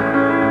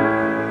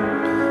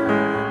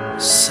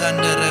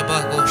 sandere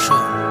bagosho.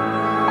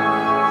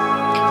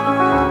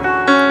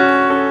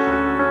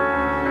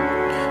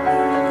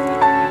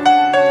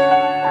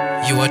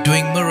 You are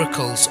doing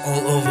miracles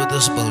all over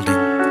this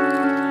building.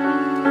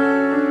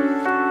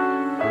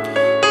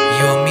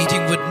 You are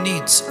meeting with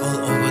needs all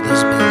over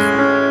this building.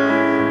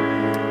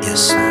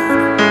 Yes,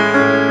 Lord.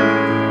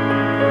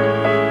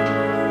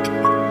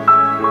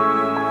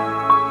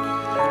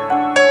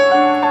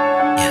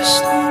 Yes,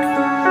 Lord.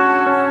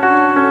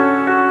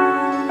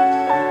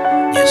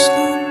 Yes,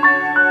 Lord.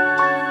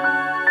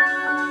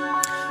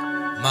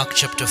 Mark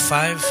chapter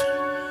 5.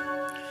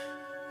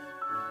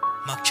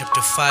 Mark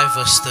chapter 5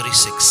 verse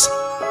 36.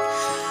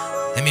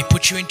 Let me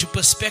put you into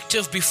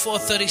perspective. Before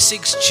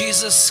 36,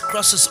 Jesus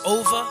crosses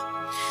over.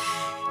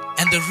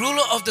 And the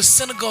ruler of the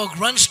synagogue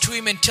runs to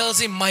him and tells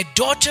him, "My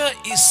daughter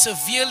is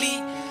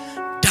severely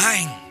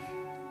dying.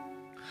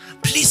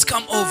 Please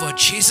come over."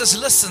 Jesus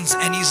listens,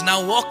 and he's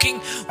now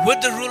walking with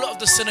the ruler of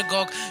the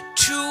synagogue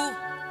to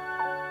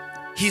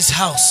his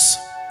house.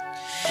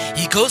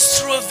 He goes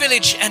through a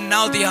village, and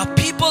now there are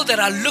people that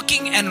are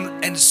looking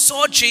and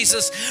saw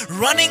Jesus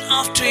running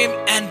after him,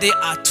 and they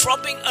are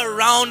tropping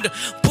around,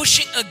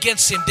 pushing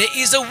against him. There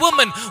is a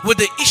woman with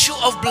the issue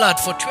of blood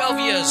for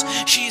 12 years.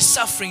 She is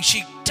suffering.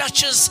 She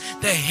touches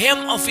the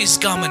hem of his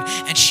garment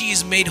and she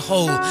is made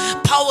whole.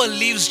 Power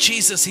leaves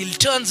Jesus. He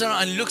turns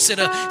around and looks at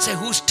her, says,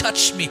 "Who's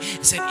touched me?"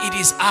 He said, "It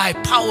is I."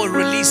 Power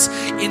release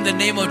in the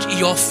name of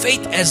your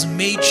faith has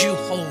made you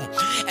whole.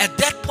 At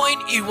that point,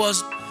 point,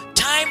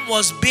 time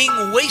was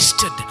being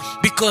wasted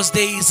because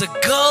there is a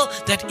girl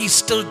that is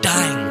still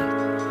dying.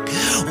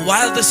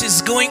 While this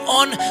is going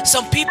on,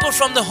 some people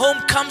from the home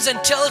comes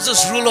and tells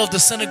this ruler of the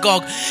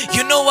synagogue,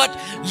 you know what,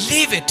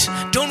 leave it.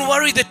 Don't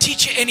worry the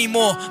teacher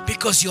anymore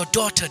because your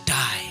daughter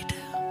died.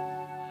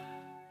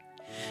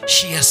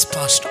 She has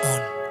passed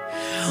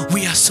on.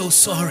 We are so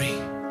sorry.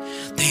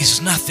 There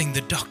is nothing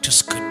the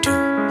doctors could do.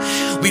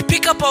 We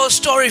pick up our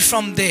story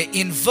from there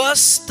in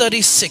verse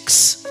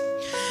 36.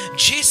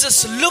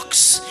 Jesus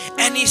looks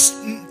and he's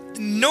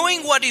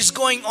knowing what is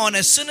going on.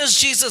 As soon as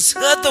Jesus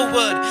heard the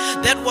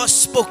word that was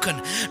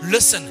spoken,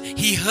 listen,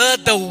 he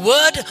heard the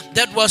word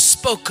that was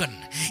spoken.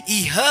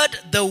 He heard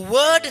the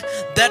word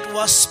that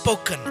was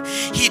spoken.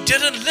 He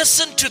didn't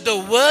listen to the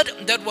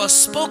word that was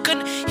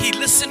spoken. He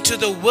listened to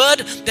the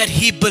word that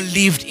he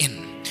believed in.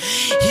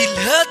 He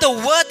heard the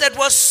word that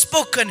was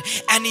spoken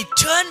and he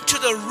turned to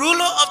the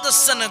ruler of the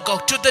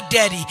synagogue, to the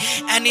daddy,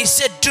 and he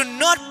said, do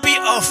not be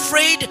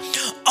afraid,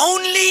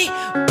 only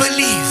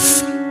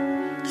believe.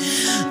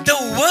 The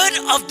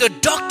word of the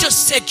doctor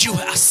said you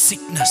have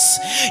sickness,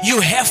 you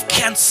have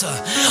cancer,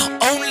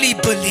 only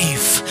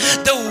believe.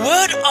 The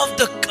word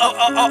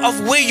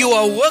of where you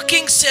are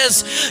working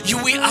says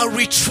we are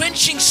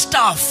retrenching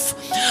staff.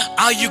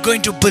 Are you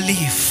going to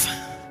believe?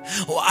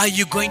 Or are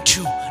you going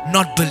to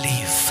not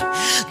believe?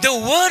 The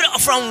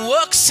word from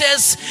work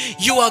says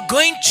you are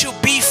going to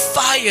be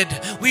fired.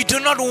 We do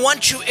not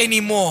want you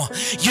anymore.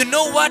 You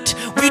know what?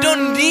 We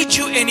don't need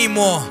you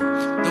anymore.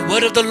 The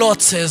word of the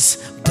Lord says,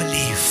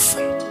 believe.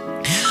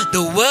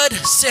 The word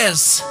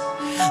says,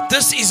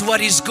 this is what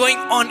is going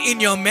on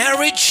in your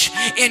marriage,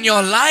 in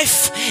your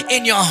life,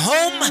 in your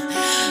home.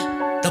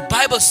 The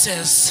Bible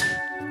says,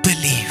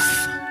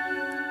 believe.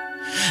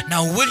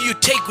 Now, will you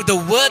take the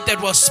word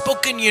that was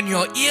spoken in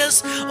your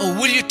ears, or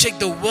will you take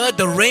the word,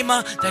 the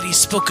rhema, that is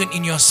spoken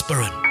in your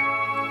spirit?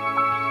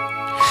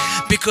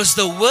 Because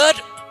the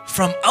word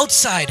from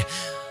outside,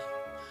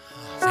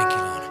 thank you,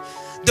 Lord.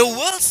 The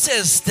world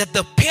says that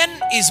the pen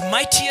is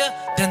mightier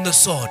than the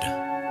sword.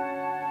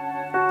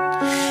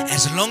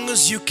 As long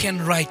as you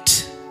can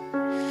write,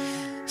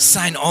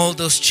 sign all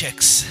those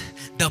checks.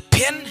 The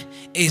pen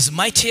is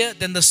mightier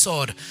than the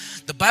sword.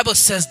 The Bible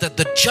says that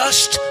the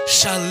just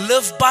shall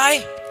live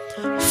by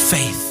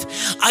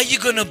faith. Are you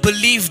going to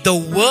believe the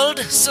world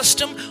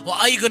system, or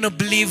are you going to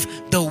believe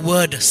the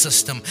word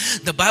system?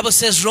 The Bible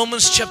says,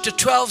 Romans chapter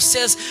 12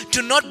 says,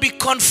 do not be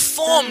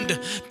conformed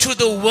to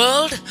the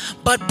world,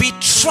 but be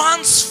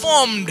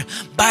transformed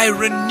by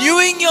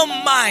renewing your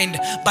mind,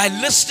 by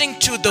listening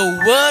to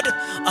the word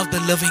of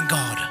the living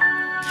God.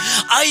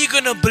 Are you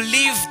going to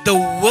believe the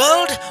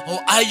world, or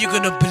are you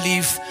going to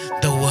believe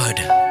the word?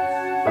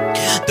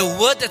 The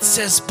word that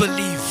says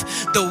believe.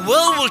 The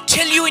world will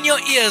tell you in your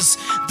ears,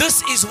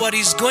 this is what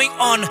is going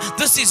on,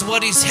 this is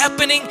what is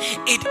happening,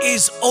 it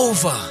is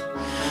over.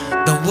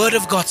 The word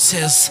of God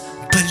says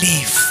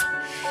believe.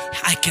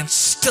 I can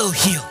still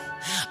heal,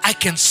 I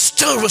can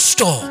still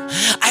restore,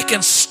 I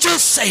can still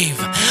save,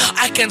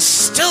 I can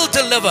still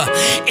deliver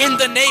in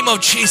the name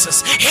of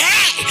Jesus.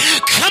 Hey,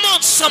 come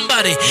on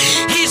somebody.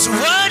 His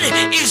word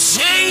is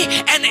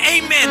yea and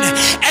amen,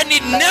 and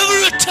it never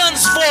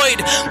returns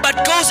void,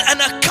 but goes and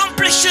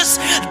accomplishes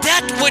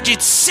that which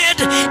it said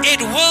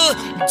it will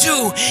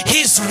do.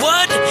 His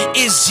word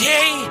is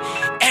yea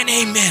and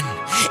amen.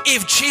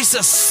 If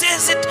Jesus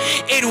says it,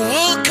 it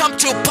will come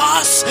to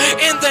pass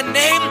in the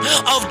name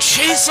of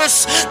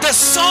Jesus. The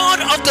sword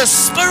of the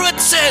Spirit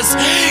says,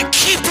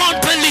 keep on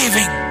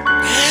believing.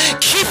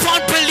 Keep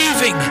on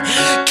believing.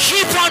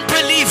 Keep on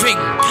believing.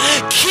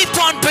 Keep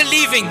on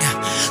believing.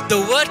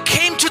 The word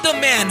came to the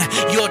man,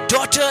 your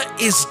daughter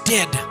is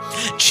dead.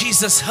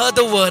 Jesus heard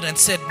the word and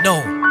said, no,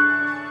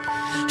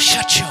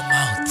 shut your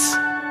mouth.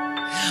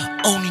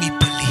 Only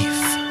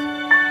believe.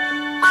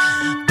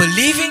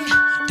 Believing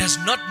does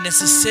not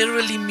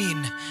necessarily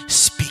mean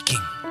speaking.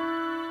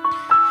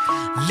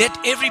 Let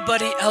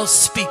everybody else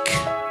speak.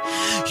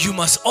 You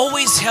must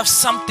always have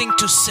something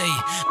to say.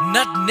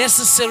 Not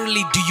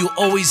necessarily do you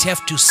always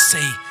have to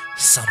say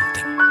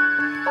something.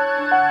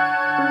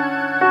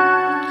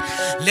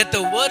 Let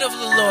the word of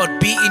the Lord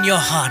be in your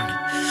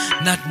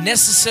heart. Not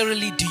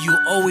necessarily do you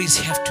always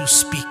have to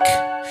speak.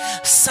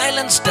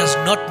 Silence does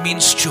not mean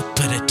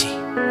stupidity.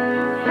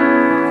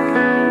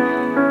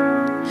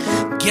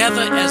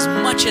 Gather as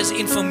much as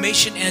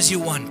information as you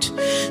want.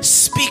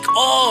 Speak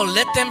all,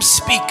 let them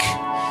speak.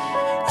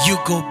 You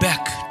go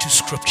back to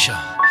scripture.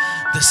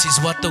 This is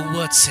what the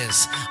word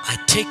says. I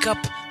take up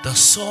the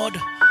sword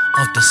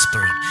of the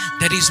Spirit.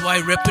 That is why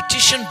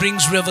repetition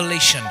brings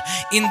revelation.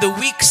 In the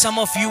week, some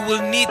of you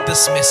will need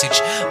this message.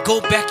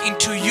 Go back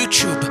into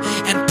YouTube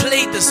and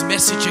play this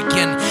message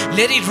again.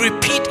 Let it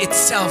repeat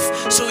itself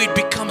so it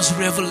becomes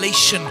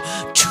revelation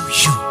to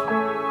you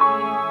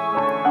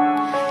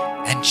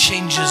and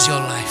changes your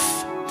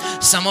life.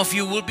 Some of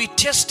you will be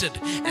tested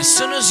as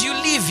soon as you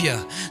leave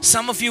here.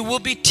 Some of you will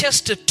be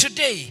tested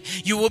today.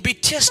 You will be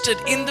tested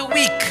in the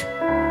week.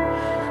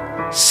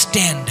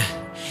 Stand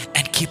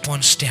and keep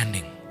on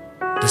standing.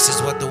 This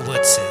is what the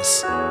word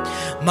says.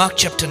 Mark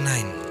chapter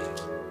 9.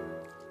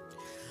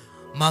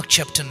 Mark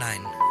chapter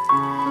 9.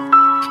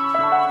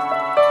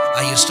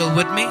 Are you still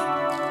with me?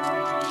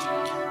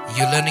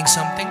 You learning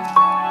something?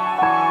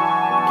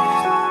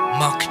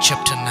 Mark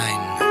chapter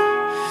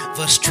 9,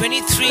 verse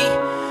 23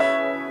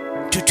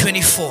 to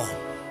 24.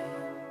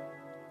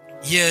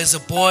 Here is a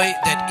boy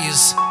that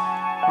is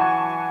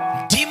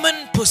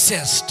demon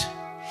possessed.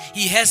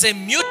 He has a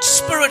mute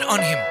spirit on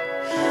him.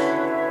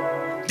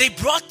 They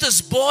brought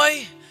this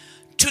boy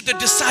to the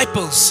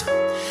disciples.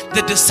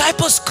 The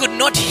disciples could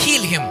not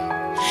heal him.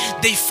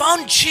 They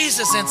found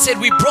Jesus and said,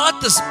 we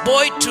brought this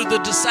boy to the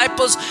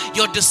disciples.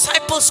 Your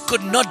disciples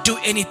could not do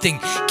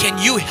anything. Can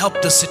you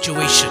help the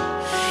situation?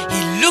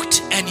 He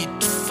looked and he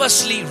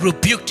firstly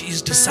rebuked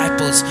his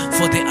disciples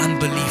for their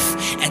unbelief,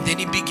 and then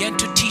he began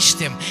to teach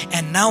them.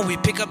 And now we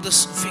pick up the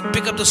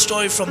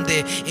story from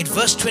there. In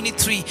verse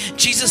 23,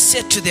 Jesus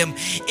said to them,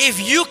 if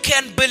you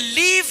can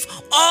believe,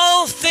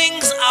 all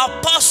things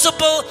are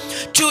possible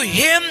to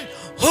him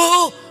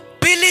who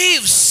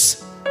believes.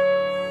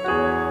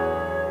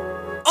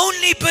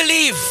 Only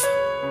believe.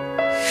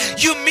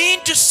 You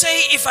mean to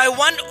say, if I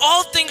want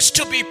all things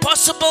to be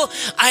possible,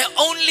 I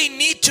only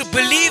need to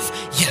believe?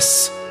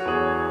 Yes.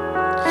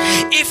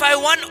 If I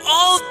want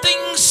all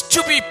things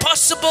to be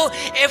possible,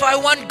 if I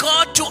want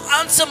God to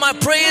answer my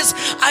prayers,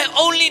 I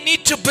only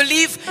need to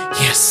believe?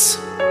 Yes.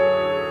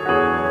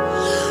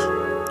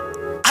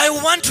 I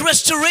want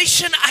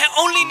restoration, I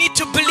only need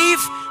to believe?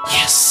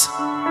 Yes.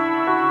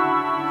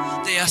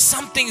 There are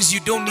some things you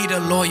don't need a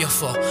lawyer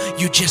for,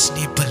 you just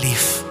need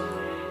belief.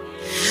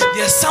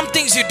 There are some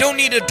things you don't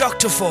need a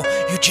doctor for,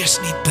 you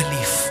just need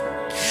belief.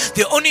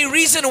 The only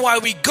reason why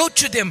we go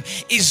to them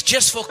is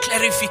just for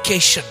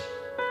clarification,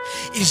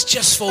 is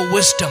just for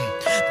wisdom,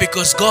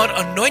 because God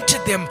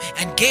anointed them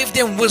and gave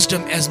them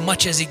wisdom as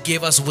much as He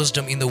gave us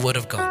wisdom in the Word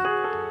of God.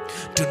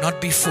 Do not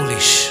be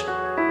foolish.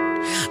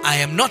 I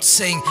am not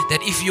saying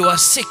that if you are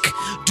sick,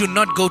 do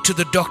not go to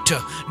the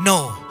doctor.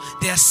 No,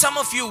 there are some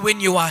of you, when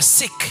you are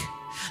sick,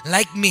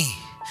 like me,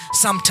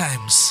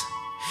 sometimes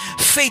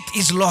faith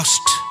is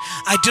lost.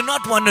 I do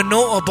not want to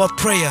know about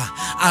prayer.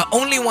 I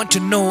only want to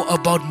know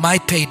about my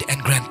paid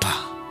and grandpa.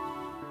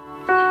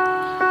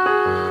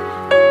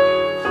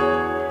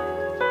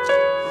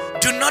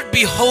 Do not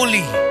be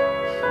holy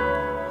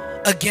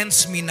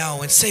against me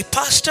now and say,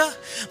 Pastor,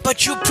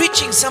 but you're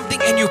preaching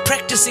something and you're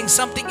practicing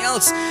something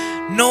else.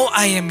 No,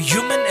 I am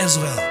human as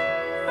well.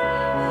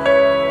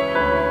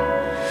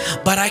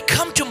 But I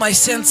come to my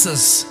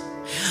senses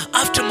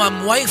after my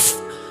wife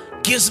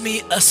gives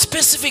me a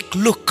specific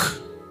look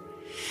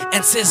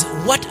and says,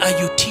 what are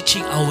you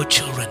teaching our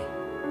children?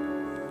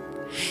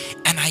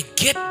 And I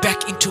get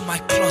back into my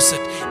closet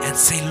and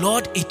say,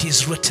 Lord, it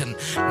is written.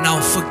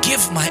 Now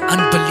forgive my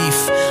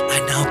unbelief.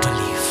 I now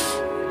believe.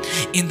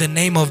 In the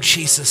name of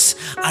Jesus,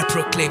 I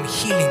proclaim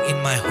healing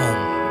in my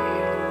home.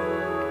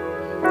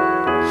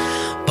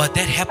 But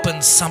that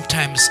happens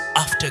sometimes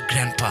after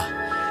grandpa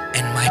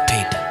and my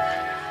paid.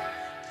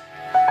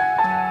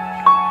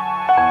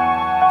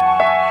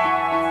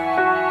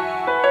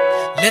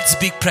 Let's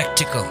be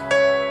practical.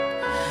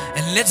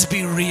 And let's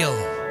be real.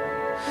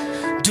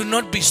 Do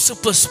not be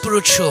super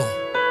spiritual.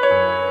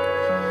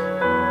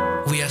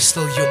 We are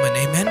still human,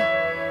 amen?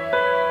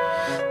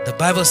 The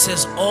Bible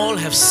says all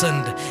have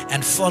sinned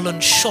and fallen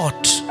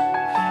short.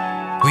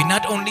 We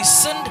not only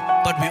sinned,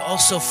 but we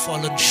also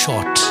fallen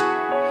short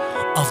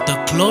of the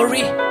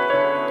glory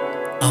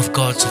of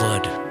God's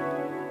word.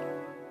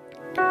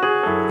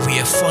 We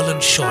have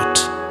fallen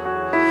short,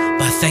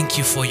 but thank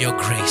you for your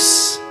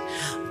grace.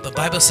 The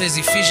Bible says,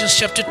 Ephesians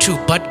chapter 2,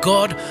 but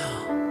God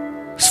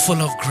is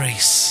full of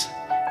grace,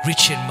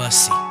 rich in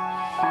mercy.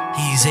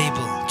 He is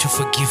able to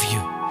forgive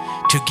you,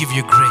 to give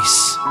you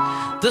grace.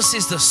 This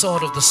is the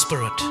sword of the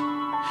Spirit.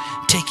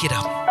 Take it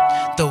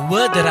up. The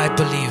word that I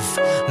believe.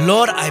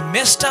 Lord, I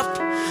messed up.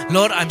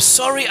 Lord, I'm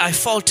sorry I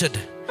faltered.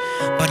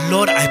 But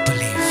Lord, I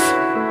believe.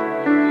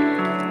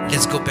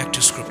 Let's go back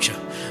to scripture.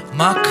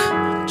 Mark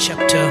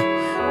chapter,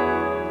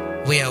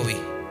 where are we?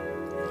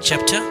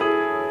 Chapter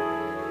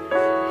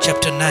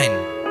 9.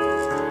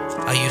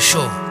 Are you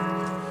sure?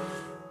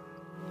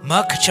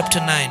 Mark chapter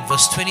 9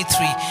 verse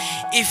 23.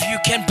 If you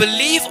can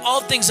believe, all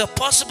things are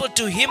possible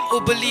to him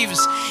who believes.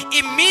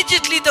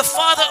 Immediately the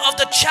father of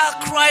the child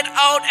cried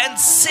out and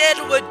said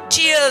with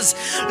tears,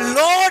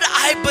 Lord,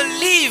 I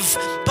believe,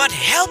 but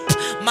help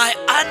my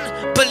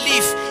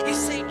unbelief. He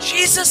said,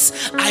 Jesus,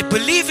 I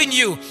believe in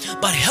you,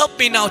 but help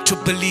me now to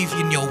believe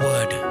in your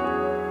word.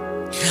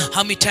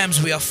 How many times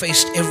we are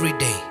faced every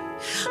day?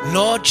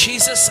 Lord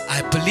Jesus,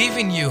 I believe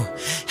in you.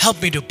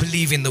 Help me to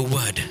believe in the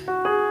word.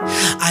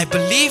 I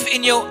believe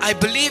in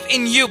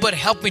you, but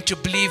help me to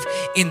believe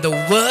in the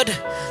word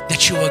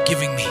that you are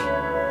giving me.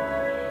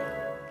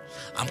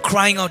 I'm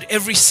crying out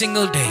every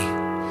single day.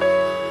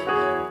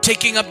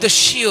 Taking up the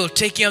shield,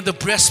 taking up the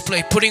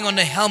breastplate, putting on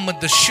the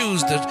helmet, the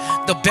shoes,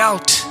 the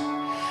belt.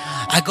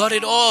 I got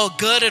it all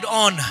girded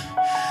on,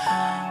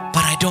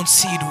 but I don't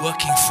see it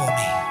working for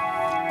me.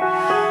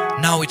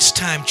 Now it's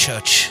time,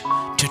 church,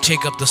 to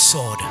take up the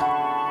sword.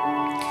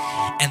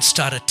 and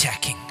start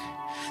attacking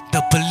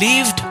the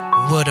believed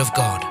word of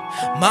God.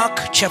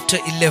 Mark chapter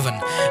 11,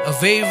 a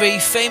very, very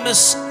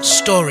famous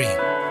story.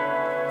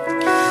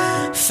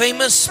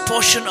 Famous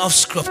portion of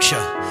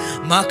scripture.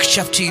 Mark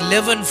chapter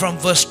 11 from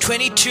verse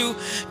 22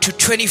 to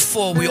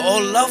 24. We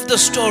all love the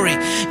story.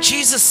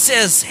 Jesus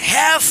says,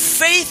 have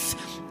faith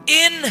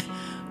in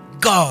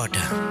God.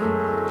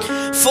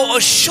 For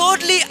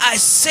assuredly I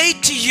say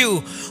to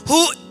you,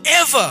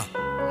 whoever,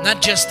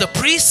 not just the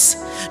priests,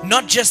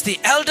 not just the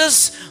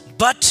elders,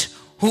 but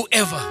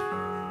whoever.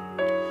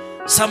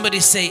 Somebody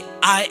say,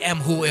 I am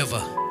whoever.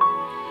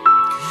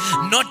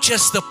 Not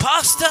just the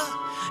pastor,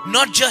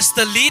 not just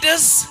the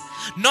leaders,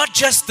 not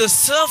just the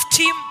serve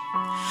team,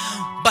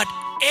 but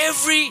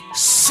every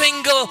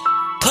single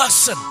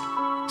person.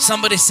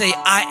 Somebody say,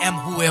 I am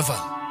whoever.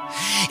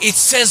 It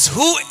says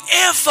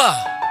whoever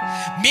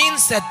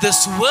means that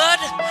this word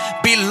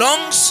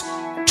belongs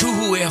to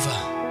whoever.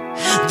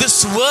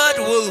 This word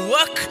will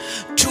work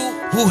to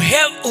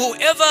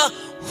whoever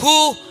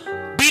who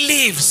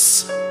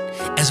believes.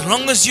 As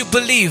long as you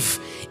believe,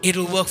 it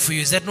will work for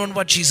you. Is that not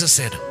what Jesus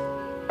said?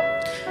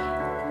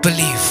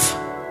 Believe.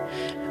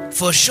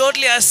 For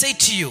shortly I say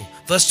to you,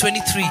 verse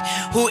 23,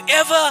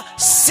 whoever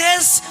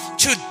says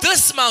to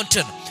this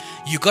mountain,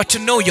 you got to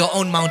know your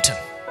own mountain.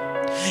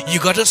 You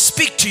got to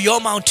speak to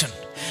your mountain,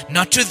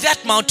 not to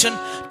that mountain,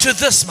 to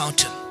this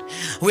mountain.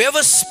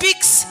 Whoever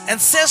speaks and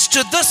says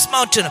to this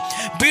mountain,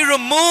 be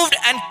removed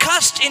and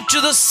cast into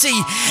the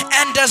sea,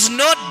 and does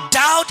not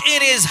doubt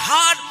in his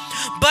heart,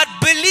 but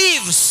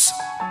believes.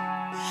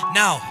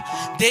 Now,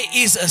 there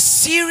is a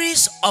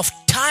series of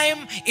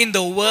time in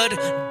the word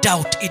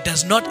doubt. It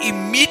does not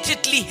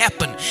immediately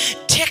happen.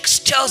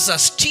 Text tells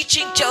us,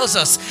 teaching tells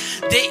us,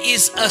 there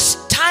is a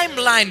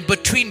timeline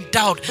between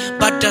doubt,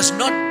 but does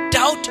not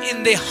doubt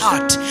in their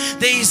heart.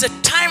 There is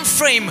a time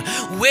frame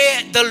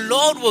where the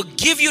Lord will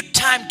give you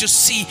time to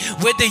see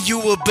whether you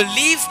will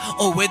believe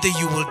or whether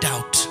you will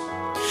doubt.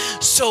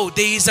 So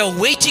there is a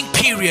waiting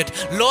period.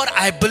 Lord,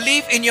 I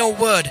believe in your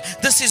word.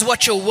 This is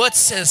what your word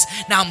says.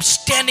 Now I'm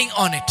standing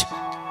on it.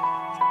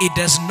 It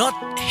does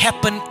not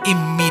happen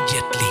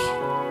immediately.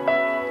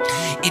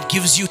 It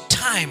gives you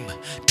time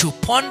to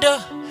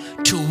ponder,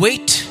 to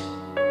wait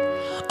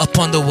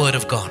upon the word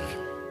of God.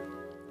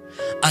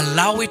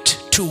 Allow it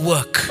to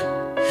work.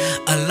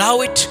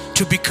 Allow it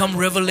to become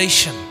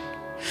revelation.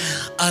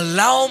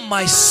 Allow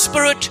my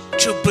spirit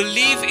to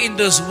believe in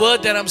this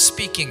word that I'm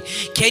speaking.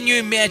 Can you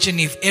imagine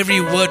if every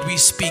word we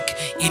speak,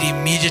 it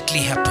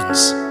immediately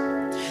happens?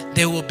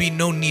 There will be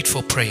no need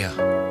for prayer.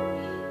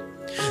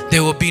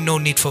 There will be no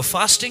need for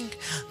fasting.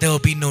 There will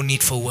be no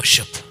need for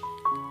worship.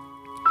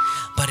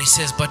 But he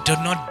says, but do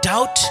not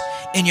doubt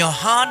in your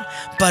heart,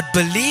 but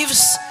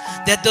believes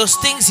that those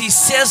things he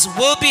says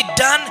will be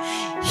done.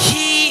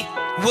 He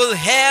will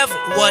have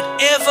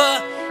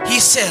whatever he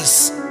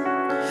says.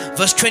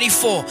 Verse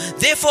 24,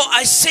 therefore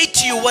I say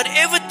to you,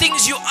 whatever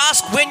things you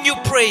ask when you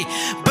pray,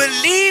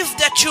 believe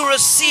that you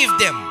receive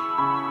them,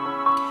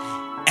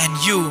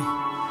 and you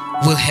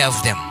will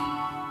have them.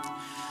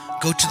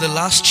 Go to the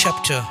last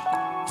chapter,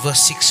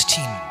 verse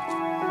 16.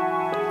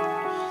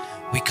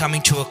 We're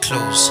coming to a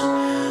close.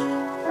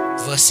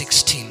 Verse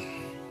 16.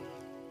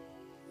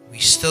 We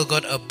still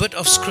got a bit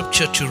of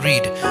scripture to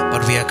read,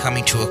 but we are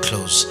coming to a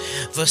close.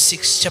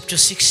 Chapter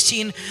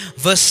 16,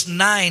 verse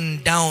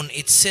 9 down,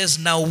 it says,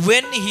 now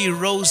when he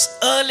rose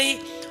early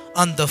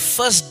on the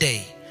first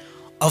day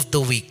of the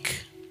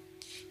week,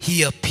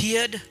 he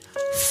appeared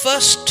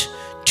first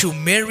to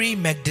Mary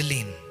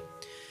Magdalene.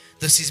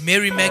 This is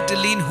Mary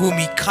Magdalene, whom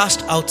he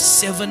cast out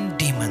 7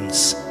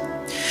 demons.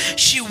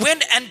 She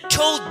went and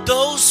told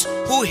those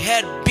who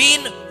had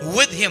been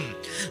with him.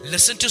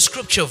 Listen to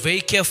scripture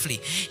very carefully.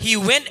 She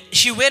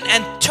went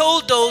and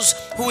told those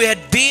who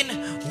had been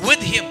with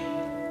him,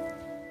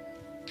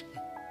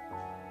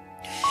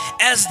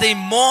 as they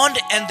mourned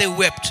and they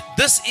wept.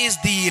 This is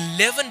the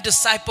 11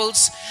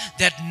 disciples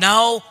that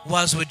now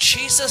was with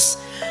Jesus.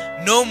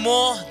 No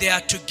more, they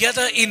are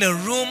together in a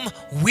room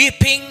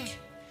weeping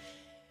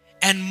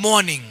and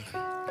mourning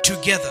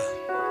together.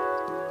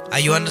 Are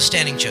you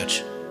understanding,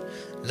 church?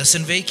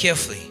 Listen very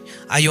carefully.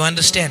 Are you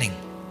understanding?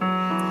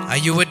 Are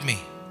you with me?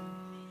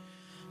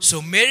 So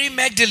Mary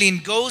Magdalene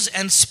goes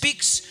and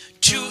speaks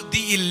to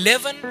the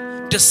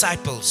 11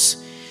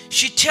 disciples.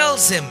 She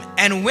tells them,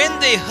 and when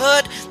they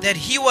heard that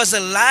he was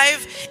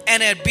alive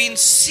and had been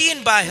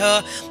seen by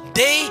her,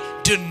 they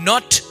did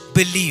not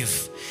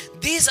believe.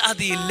 These are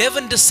the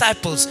 11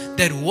 disciples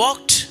that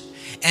walked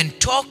and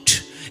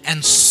talked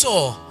and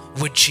saw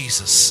with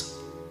Jesus.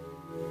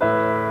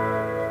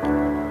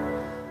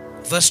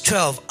 Verse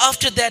 12,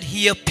 after that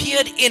he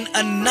appeared in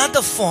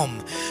another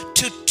form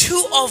to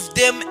 2 of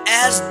them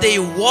as they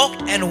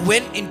walked and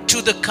went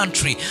into the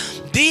country.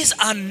 These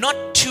are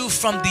not 2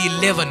 from the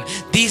 11.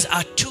 These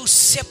are 2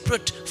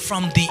 separate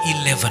from the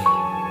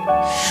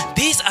 11.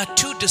 These are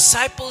 2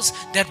 disciples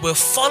that were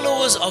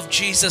followers of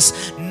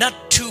Jesus, not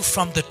 2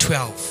 from the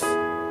 12.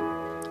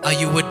 Are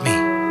you with me?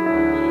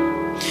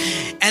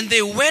 And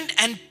they went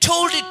and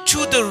told it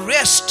to the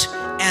rest,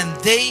 and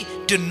they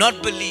did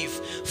not believe.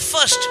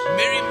 First,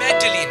 Mary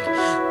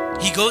Magdalene,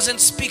 he goes and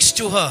speaks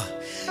to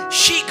her.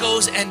 She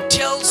goes and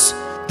tells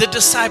the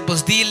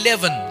disciples, the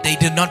 11, they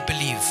did not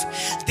believe.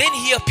 Then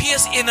he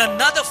appears in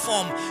another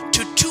form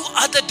to 2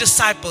 other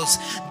disciples.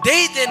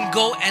 They then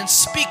go and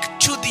speak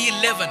to the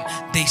 11.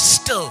 They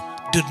still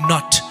did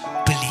not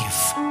believe.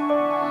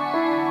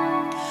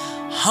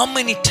 How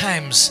many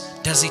times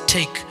does it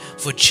take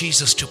for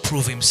Jesus to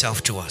prove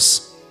himself to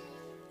us?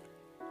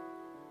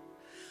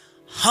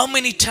 How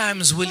many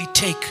times will it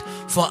take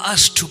for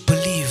us to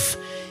believe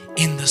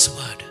in this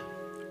word?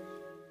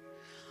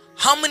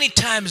 How many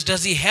times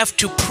does he have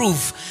to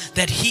prove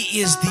that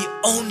he is the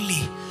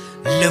only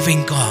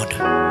living God?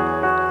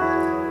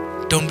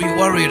 Don't be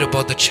worried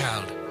about the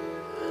child.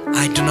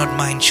 I do not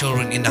mind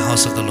children in the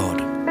house of the Lord.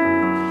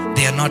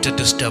 They are not a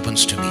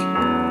disturbance to me.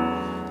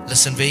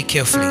 Listen very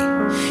carefully.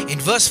 In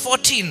verse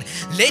 14,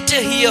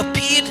 later he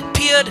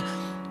appeared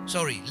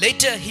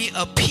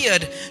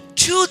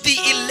to the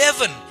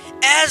 11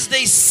 as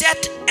they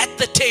sat at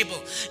the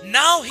table.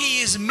 Now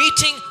he is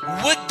meeting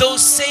with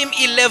those same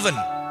 11.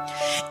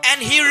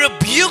 And he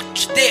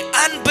rebuked their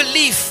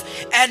unbelief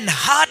and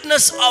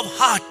hardness of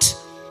heart,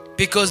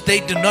 because they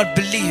did not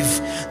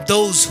believe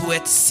those who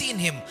had seen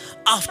him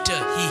after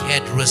he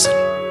had risen.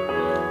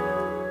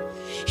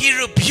 He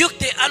rebuked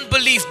their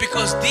unbelief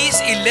because these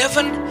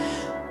 11,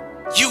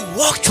 you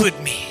walked with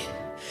me,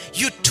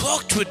 you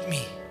talked with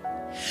me,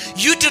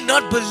 you did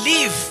not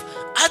believe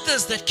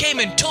others that came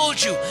and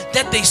told you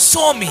that they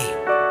saw me.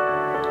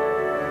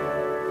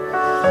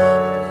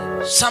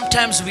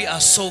 Sometimes we are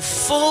so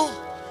full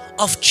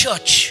of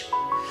church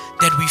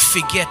that we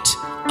forget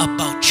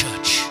about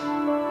church.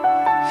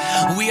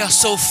 We are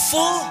so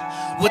full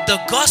with the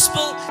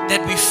gospel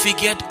that we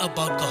forget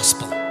about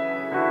gospel.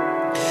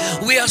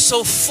 We are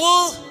so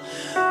full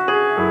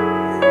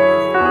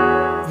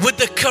with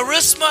the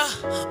charisma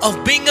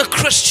of being a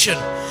Christian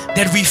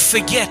that we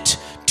forget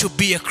to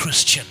be a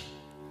Christian.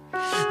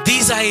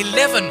 These are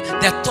 11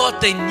 that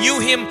thought they knew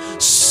him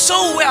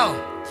so well.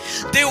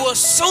 They were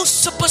so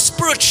super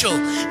spiritual.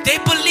 They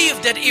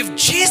believed that if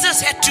Jesus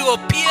had to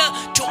appear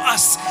to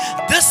us,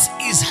 this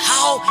is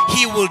how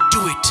he will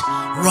do it.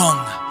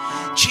 Wrong.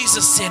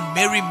 Jesus sent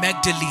Mary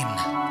Magdalene,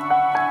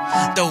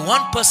 the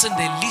one person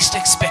they least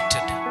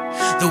expected,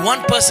 the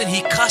one person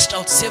he cast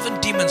out 7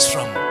 demons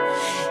from.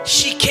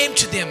 She came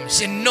to them,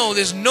 said, no,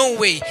 there's no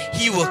way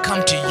he will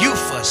come to you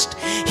first.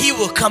 He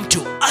will come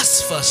to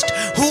us first.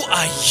 Who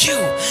are you?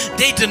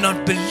 They did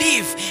not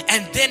believe.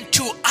 And then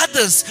 2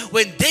 others,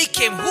 when they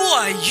came, who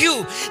are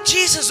you?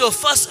 Jesus will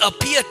first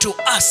appear to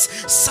us.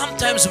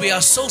 Sometimes we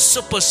are so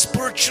super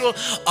spiritual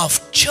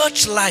of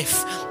church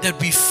life that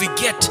we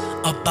forget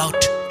about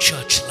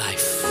church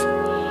life.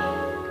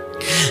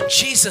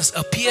 Jesus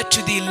appeared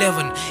to the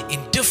 11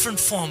 in different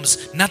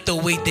forms, not the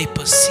way they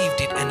perceived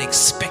it and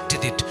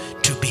expected it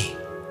to be.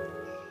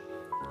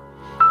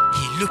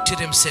 He looked at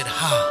him and said,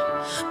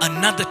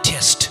 another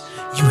test,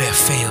 you have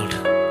failed.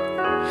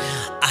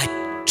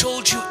 I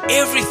told you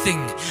everything.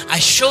 I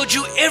showed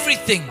you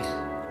everything.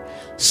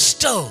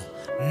 Still,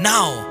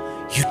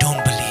 now you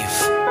don't believe.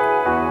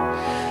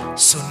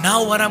 So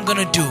now what I'm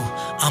going to do,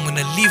 I'm going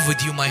to leave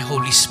with you my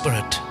Holy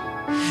Spirit,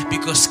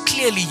 because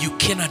clearly you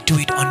cannot do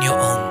it on your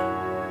own.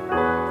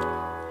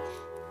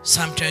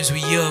 Sometimes we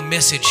hear a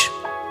message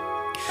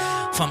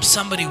from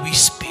somebody we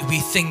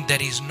think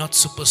that is not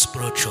super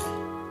spiritual.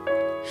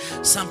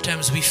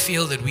 Sometimes we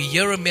feel that we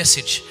hear a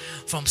message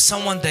from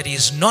someone that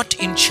is not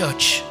in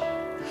church.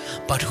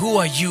 But who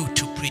are you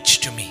to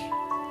preach to me?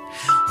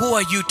 Who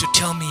are you to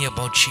tell me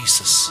about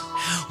Jesus?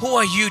 Who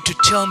are you to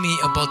tell me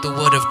about the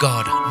Word of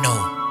God?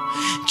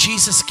 No.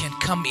 Jesus can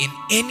come in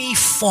any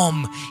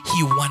form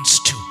he wants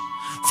to.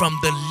 From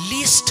the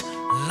least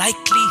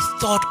likely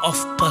thought of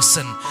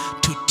person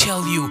to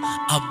tell you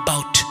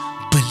about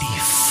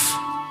belief.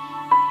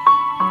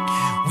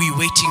 We're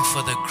waiting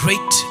for the great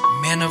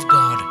man of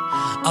God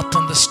up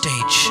on the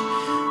stage.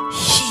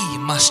 He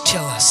must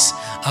tell us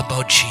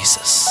about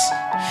Jesus.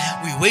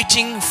 We're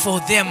waiting for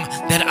them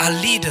that are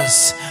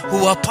leaders,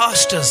 who are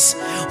pastors,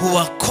 who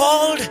are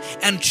called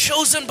and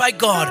chosen by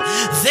God.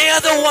 They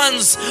are the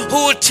ones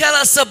who will tell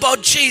us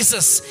about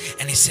Jesus.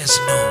 And he says,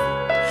 no.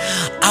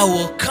 I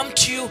will come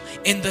to you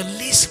in the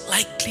least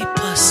likely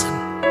person.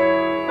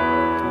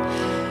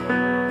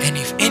 And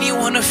if any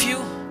one of you,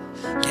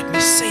 let me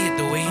say it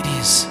the way it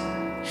is.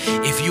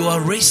 If you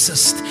are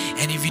racist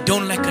and if you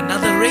don't like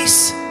another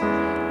race,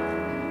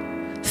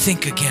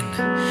 think again.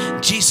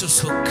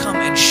 Jesus will come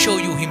and show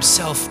you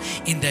himself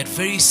in that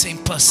very same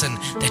person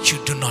that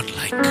you do not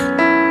like.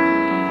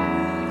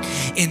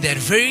 In that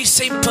very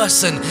same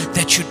person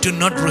that you do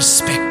not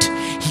respect,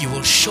 he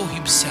will show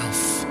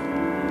himself.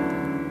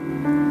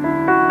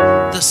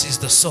 This is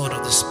the sword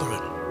of the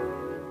Spirit.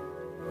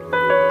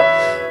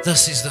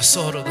 This is the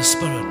sword of the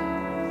Spirit.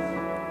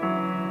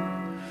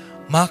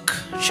 Mark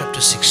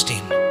chapter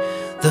 16.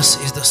 This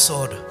is the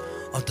sword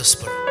of the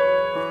Spirit.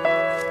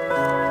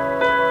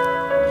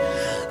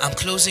 I'm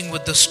closing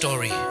with this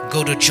story.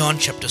 Go to John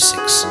chapter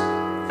 6.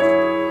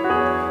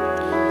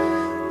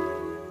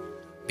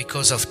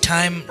 Because of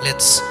time,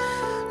 let's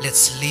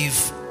Let's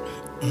leave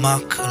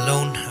Mark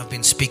alone. I've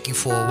been speaking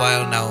for a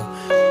while now.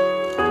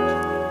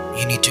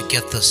 You need to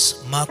get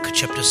this. Mark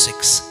chapter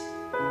 6.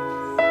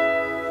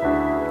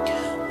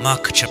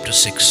 Mark chapter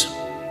 6.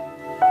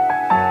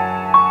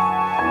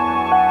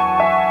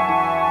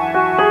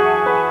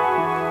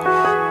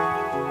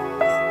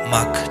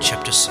 Mark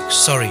chapter 6.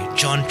 Sorry,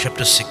 John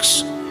chapter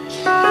 6.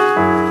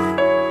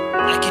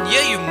 I can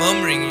hear you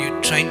murmuring.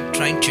 You're trying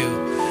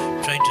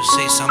to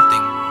say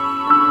something.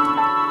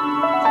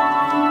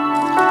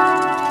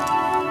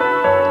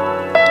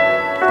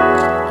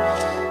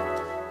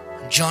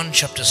 John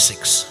chapter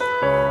 6.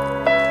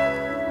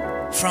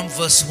 From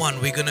verse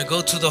 1, we're going to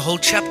go through the whole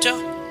chapter.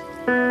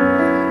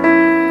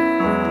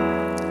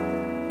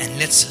 And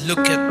let's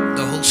look at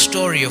the whole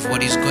story of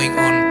what is going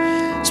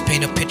on. Let's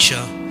paint a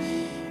picture.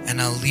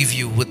 And I'll leave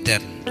you with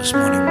that this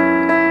morning.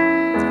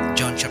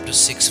 John chapter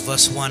 6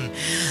 verse 1.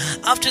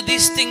 After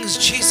these things,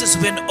 Jesus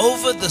went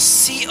over the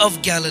Sea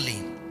of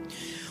Galilee,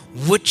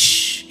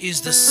 which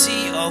is the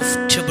Sea of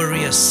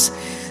Tiberias.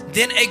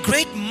 Then a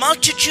great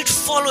multitude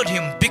followed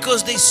him,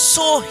 because they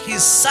saw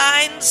his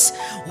signs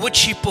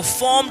which he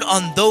performed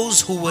on those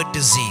who were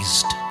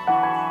diseased.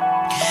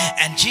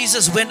 And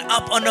Jesus went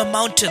up on a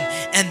mountain,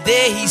 and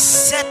there he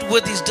sat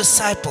with his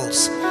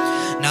disciples.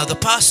 Now the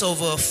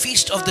Passover, a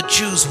feast of the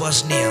Jews,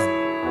 was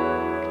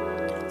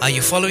near. Are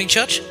you following,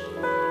 church?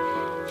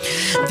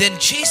 Then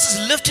Jesus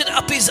lifted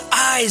up his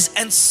eyes,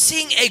 and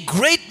seeing a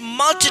great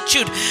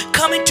multitude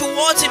coming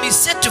towards him, he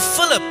said to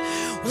Philip,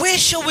 "Where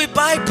shall we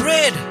buy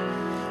bread?"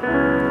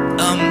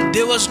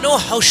 There was no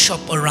house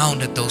shop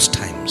around at those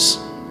times.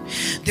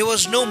 There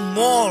was no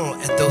mall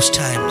at those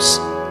times.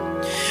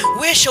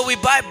 "Where shall we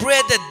buy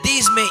bread that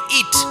these may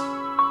eat?"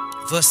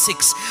 Verse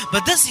 6.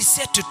 But this he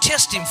said to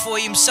test him for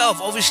himself.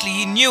 Obviously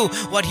he knew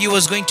what he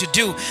was going to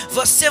do.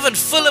 Verse 7.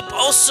 Philip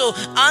also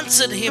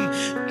answered him,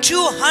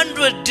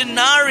 200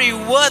 denarii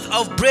worth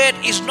of bread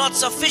is not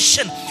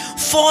sufficient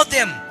for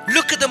them.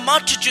 Look at the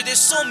multitude, there's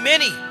so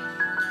many.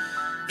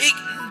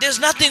 There's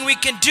nothing we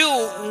can do.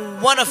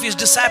 One of his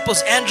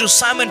disciples, Andrew,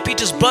 Simon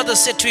Peter's brother,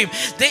 said to him,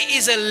 "There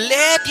is a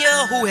lad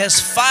here who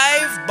has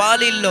 5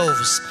 barley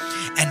loaves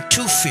and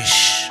 2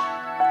 fish.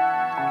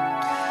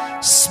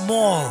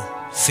 Small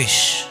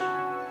fish.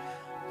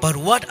 But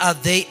what are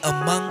they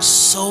among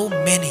so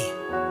many?"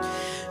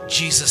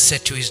 Jesus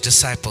said to his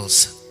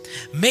disciples,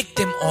 "Make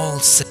them all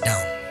sit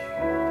down."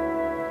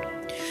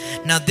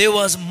 Now there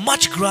was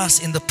much grass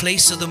in the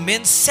place, so the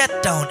men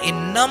sat down,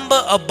 in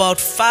number about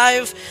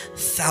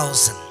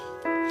 5,000.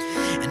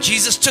 And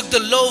Jesus took the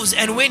loaves,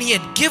 and when he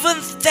had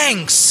given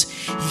thanks,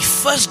 he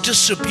first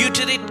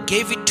distributed it,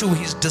 gave it to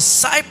his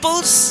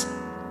disciples.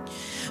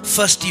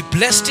 First he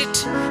blessed it,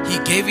 he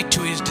gave it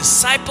to his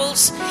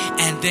disciples,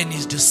 and then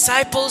his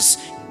disciples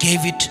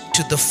gave it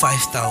to the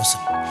 5,000.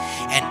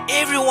 And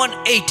everyone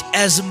ate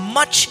as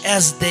much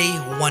as they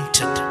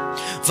wanted.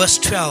 Verse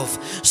 12.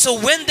 So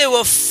when they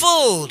were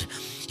filled,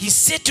 he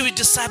said to his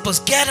disciples,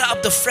 "Gather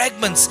up the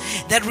fragments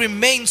that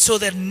remain, so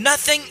that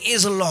nothing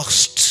is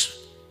lost."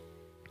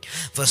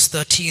 Verse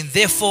 13.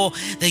 Therefore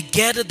they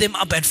gathered them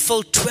up and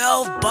filled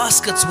 12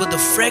 baskets with the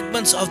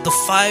fragments of the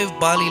 5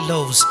 barley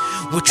loaves,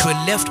 which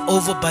were left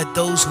over by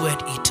those who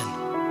had eaten.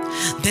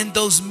 Then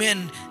those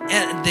men,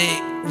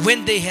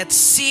 when they had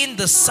seen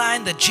the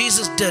sign that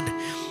Jesus did,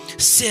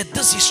 said,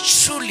 "This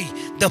is truly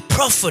the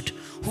prophet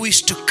who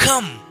is to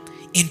come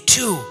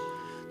into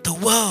the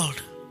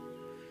world."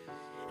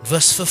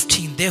 Verse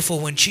 15. Therefore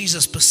when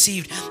Jesus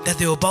perceived that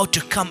they were about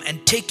to come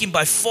and take him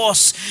by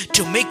force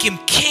to make him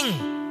king,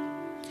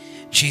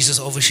 Jesus,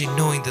 obviously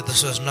knowing that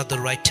this was not the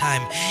right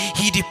time,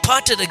 he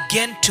departed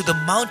again to the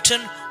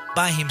mountain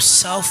by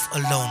himself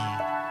alone.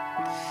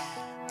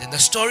 Then the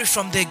story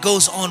from there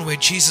goes on, where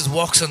Jesus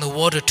walks on the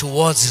water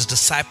towards his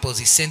disciples.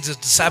 He sends his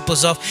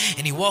disciples off,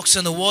 and he walks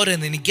on the water,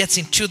 and then he gets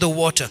into the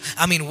water.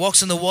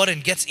 Walks on the water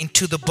and gets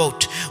into the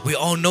boat. We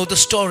all know the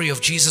story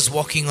of Jesus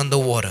walking on the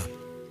water.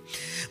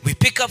 We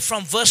pick up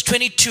from verse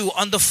 22.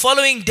 On the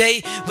following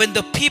day, when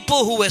the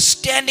people who were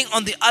standing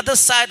on the other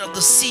side of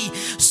the sea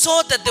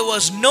saw that there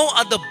was no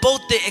other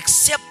boat there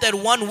except that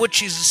one which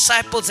his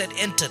disciples had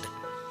entered,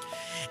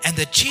 and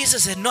that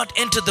Jesus had not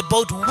entered the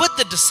boat with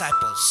the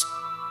disciples.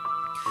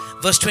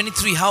 Verse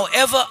 23.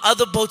 However,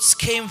 other boats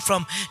came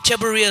from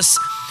Tiberias,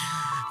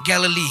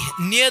 Galilee,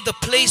 near the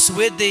place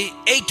where they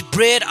ate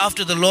bread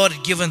after the Lord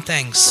had given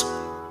thanks.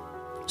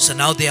 So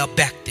now they are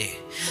back there.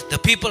 The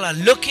people are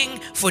looking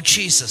for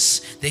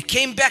Jesus. They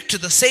came back to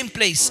the same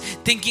place,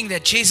 thinking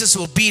that Jesus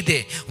will be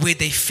there where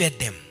they fed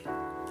them,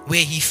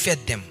 where he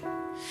fed them.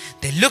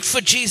 They looked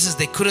for Jesus,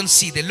 they couldn't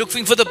see. They're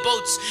looking for the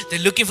boats, they're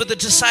looking for the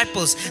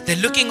disciples, they're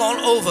looking all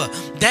over.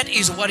 That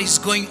is what is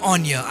going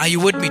on here. Are you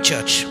with me,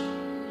 church?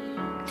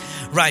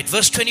 Right,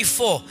 verse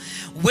 24.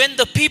 When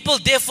the people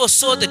therefore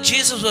saw that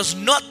Jesus was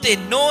not there,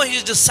 nor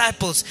his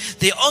disciples,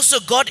 they also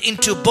got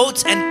into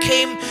boats and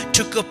came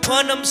to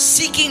Capernaum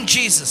seeking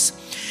Jesus.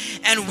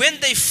 And when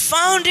they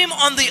found him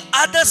on the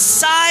other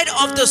side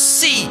of the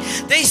sea,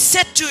 they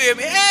said to him,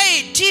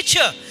 "Hey,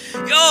 teacher,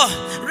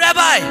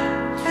 Rabbi,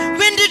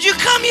 when did you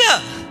come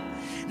here?"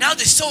 Now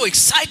they're so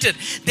excited.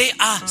 They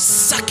are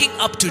sucking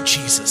up to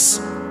Jesus.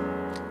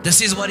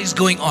 This is what is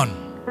going on.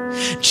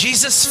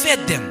 Jesus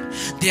fed them.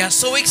 They are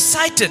so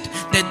excited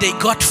that they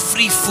got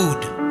free food.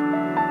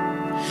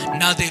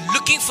 Now they're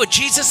looking for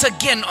Jesus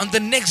again on the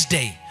next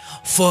day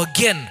for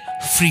again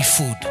free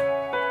food.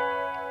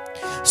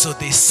 So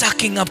they're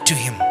sucking up to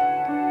him.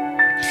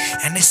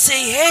 And they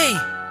say, hey,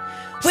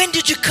 when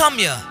did you come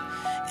here?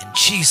 And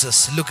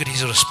Jesus, look at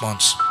his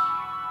response.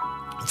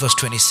 Verse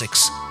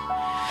 26.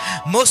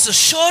 Most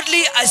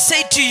assuredly I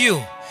say to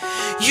you,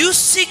 you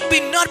seek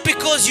me not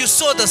because you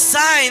saw the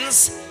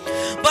signs,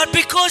 but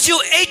because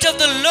you ate of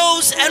the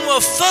loaves and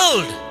were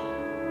filled.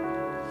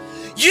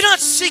 You're not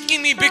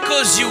seeking me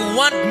because you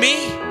want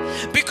me,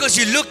 because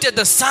you looked at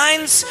the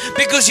signs,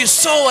 because you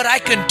saw what I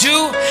can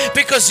do,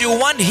 because you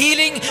want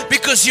healing,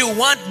 because you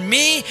want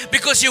me,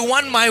 because you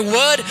want my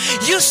word.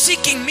 You're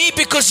seeking me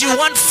because you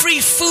want free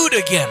food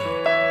again.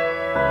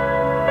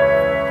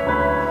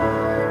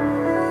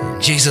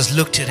 Jesus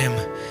looked at him.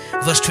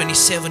 Verse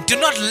 27, do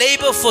not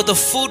labor for the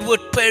food which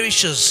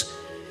perishes.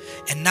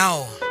 And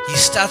now he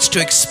starts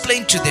to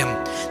explain to them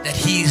that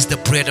he is the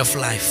bread of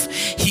life.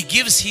 He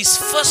gives his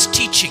first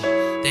teaching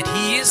that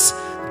he is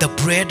the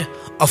bread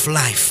of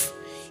life.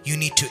 You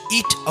need to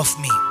eat of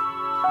me.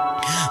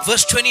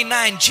 Verse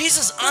 29,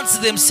 Jesus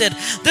answered them, said,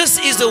 this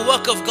is the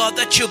work of God,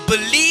 that you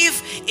believe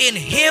in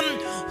him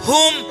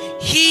whom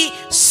he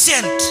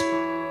sent.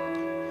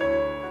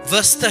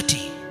 Verse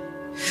 30,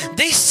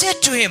 they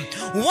said to him,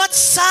 what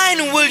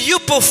sign will you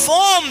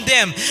perform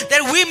then,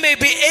 that we may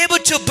be able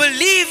to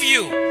believe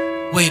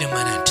you? Wait a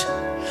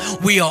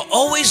minute. We are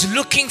always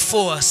looking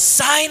for a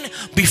sign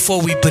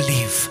before we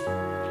believe.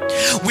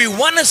 We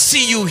want to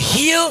see you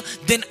heal,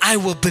 then I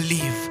will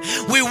believe.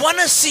 We want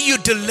to see you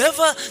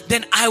deliver,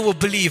 then I will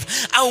believe.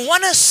 I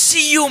want to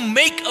see you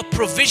make a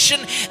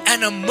provision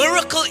and a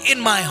miracle in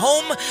my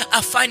home,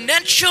 a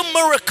financial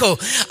miracle.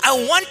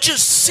 I want to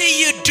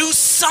see you do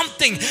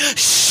something,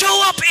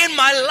 show up in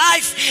my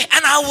life,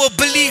 and I will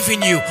believe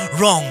in you.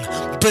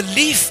 Wrong.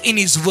 Belief in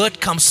his word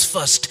comes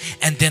first,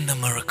 and then the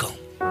miracle.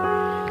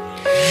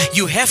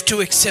 You have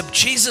to accept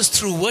Jesus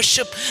through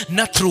worship,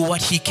 not through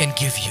what he can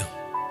give you.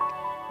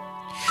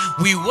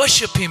 We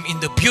worship him in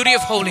the beauty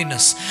of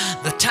holiness.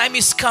 The time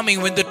is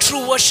coming when the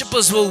true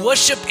worshipers will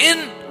worship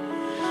in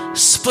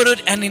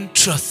spirit and in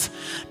truth,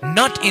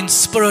 not in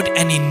spirit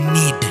and in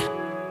need.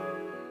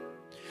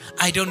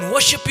 I don't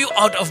worship you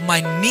out of my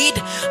need.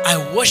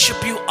 I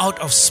worship you out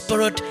of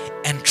spirit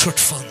and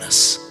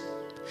truthfulness.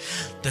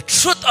 The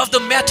truth of the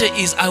matter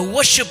is, I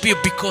worship you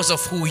because of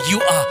who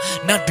you are,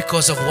 not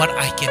because of what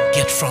I can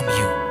get from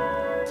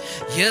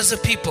you. Here's the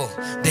people.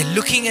 They're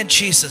looking at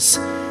Jesus.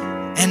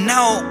 And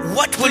now,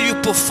 what will you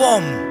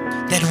perform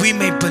that we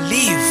may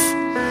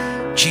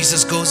believe?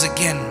 Jesus goes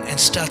again and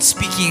starts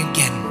speaking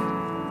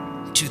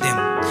again to them.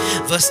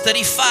 Verse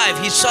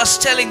 35, he starts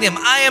telling them,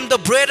 I am the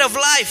bread of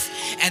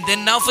life. And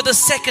then now for the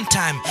second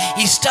time,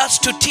 he starts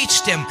to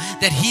teach them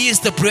that he is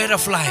the bread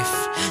of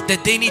life,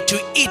 that they need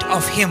to eat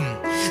of him,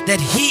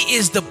 that he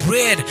is the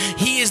bread.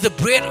 He is the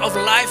bread of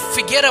life.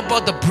 Forget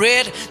about the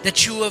bread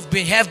that you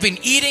have been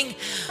eating.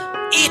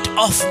 Eat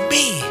of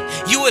me.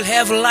 You will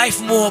have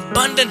life more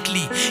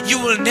abundantly. You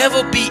will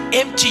never be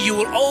empty. You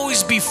will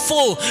always be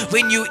full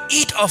when you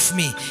eat of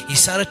me. He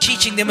started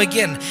teaching them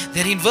again.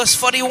 Then in verse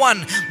 41,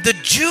 the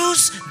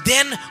Jews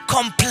then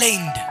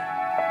complained.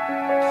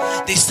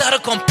 They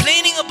started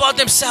complaining about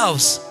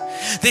themselves.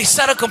 They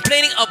started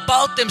complaining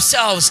about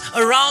themselves,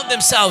 around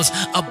themselves,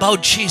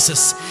 about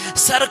Jesus.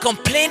 Started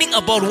complaining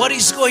about what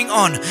is going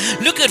on.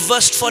 Look at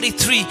verse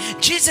 43.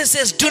 Jesus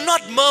says, do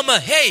not murmur.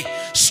 Hey,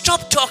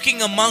 stop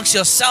talking amongst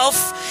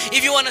yourself.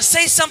 If you want to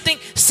say something,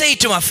 say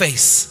it to my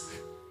face.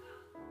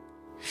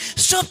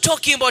 Stop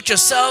talking about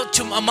yourself,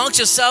 amongst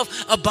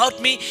yourself,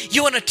 about me.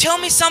 You want to tell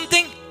me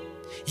something?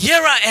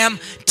 Here I am.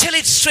 Tell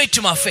it straight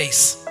to my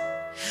face.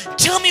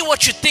 Tell me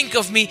what you think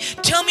of me.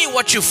 Tell me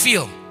what you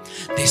feel.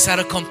 They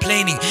started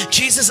complaining.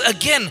 Jesus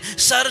again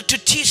started to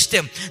teach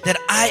them that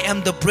I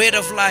am the bread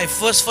of life.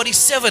 Verse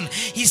 47,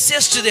 he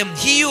says to them,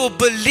 he who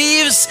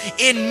believes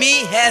in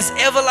me has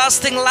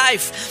everlasting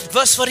life.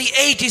 Verse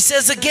 48, he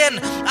says again,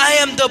 I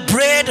am the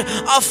bread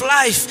of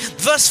life.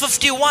 Verse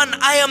 51,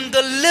 I am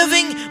the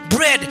living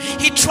bread.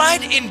 He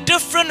tried in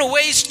different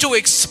ways to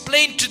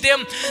explain to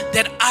them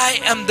that I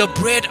am the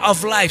bread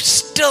of life.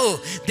 Still,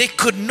 they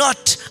could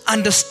not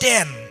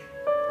understand.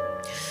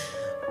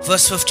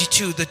 Verse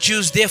 52, the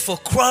Jews therefore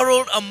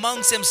quarreled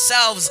amongst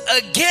themselves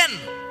again.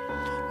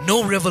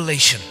 No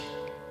revelation.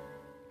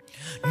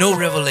 No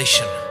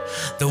revelation.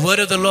 The word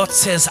of the Lord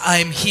says, I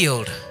am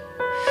healed.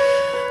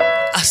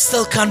 I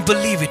still can't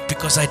believe it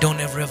because I don't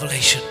have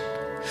revelation.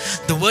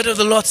 The word of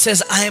the Lord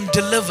says, I am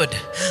delivered.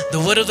 The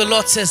word of the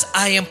Lord says,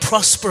 I am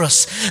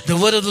prosperous. The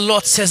word of the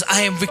Lord says,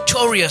 I am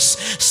victorious.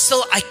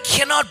 Still, I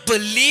cannot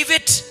believe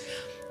it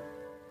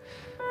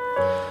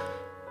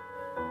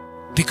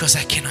because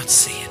I cannot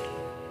see it.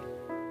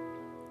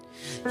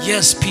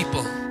 Yes,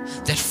 people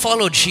that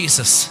follow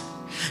Jesus,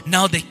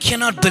 now they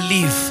cannot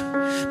believe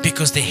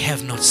because they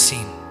have not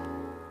seen.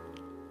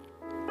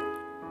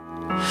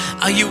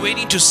 Are you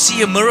waiting to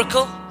see a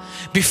miracle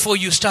before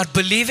you start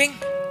believing?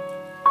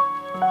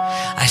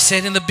 I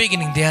said in the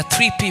beginning, there are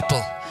 3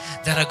 people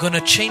that are going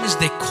to change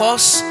the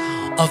course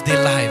of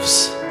their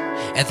lives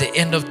at the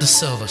end of the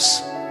service.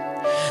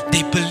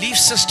 Their belief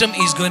system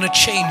is going to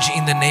change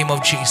in the name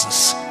of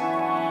Jesus.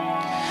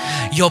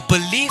 Your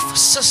belief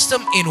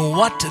system in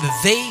what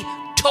they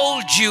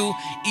told you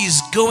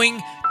is going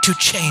to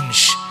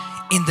change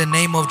in the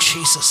name of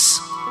Jesus.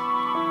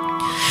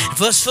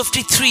 Verse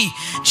 53,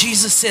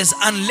 Jesus says,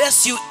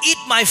 unless you eat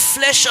my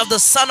flesh of the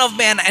Son of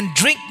Man and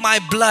drink my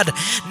blood.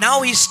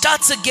 Now he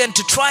starts again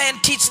to try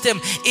and teach them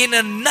in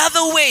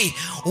another way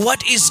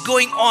what is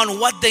going on,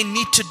 what they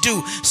need to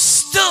do.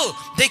 Still,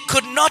 they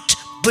could not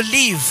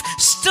believe.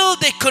 Still,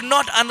 they could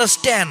not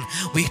understand.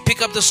 We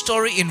pick up the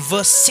story in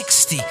verse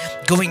 60,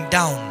 going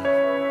down.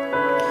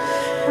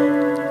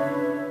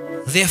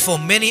 Therefore,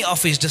 many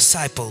of his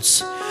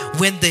disciples,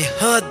 when they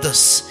heard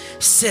this,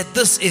 said,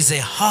 this is a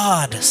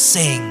hard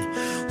saying.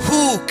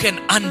 Who can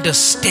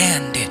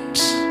understand it?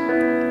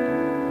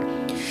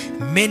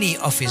 Many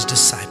of his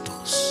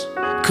disciples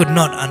could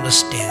not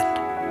understand.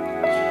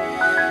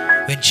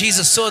 When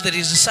Jesus saw that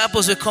his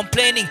disciples were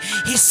complaining,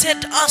 he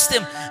said, ask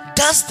them,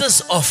 does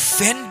this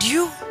offend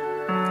you?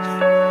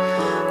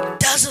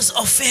 Does this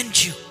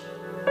offend you?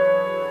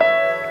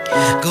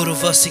 Go to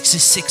verse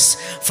 66.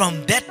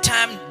 From that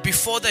time,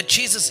 before that,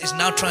 Jesus is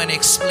now trying to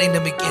explain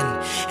them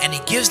again. And he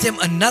gives them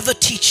another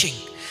teaching.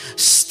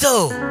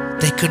 Still,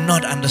 they could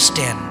not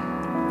understand.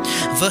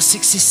 Verse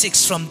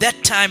 66. From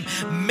that time,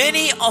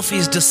 many of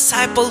his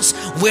disciples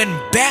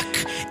went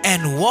back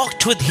and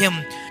walked with him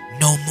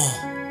no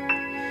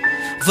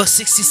more. Verse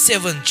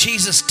 67.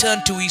 Jesus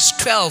turned to his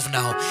 12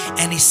 now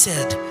and he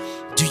said,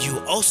 do you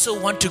also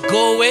want to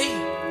go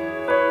away?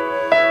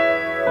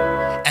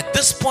 At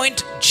this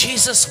point,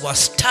 Jesus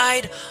was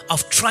tired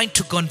of trying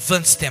to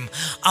convince them.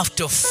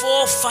 After 4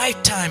 or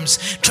 5 times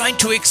trying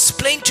to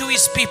explain to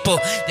his people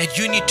that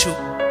you need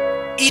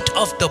to eat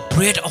of the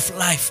bread of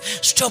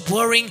life. Stop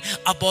worrying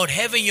about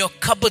having your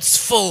cupboards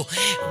full.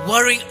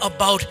 Worrying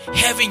about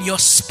having your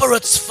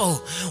spirits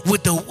full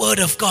with the word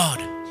of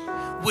God.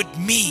 With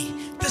me.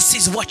 This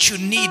is what you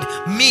need.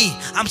 Me.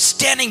 I'm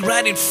standing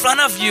right in front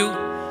of you.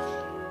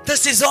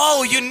 This is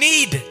all you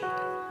need.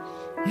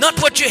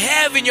 Not what you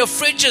have in your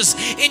fridges,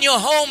 in your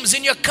homes,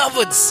 in your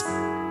cupboards.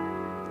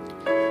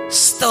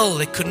 Still,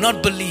 they could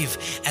not believe.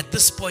 At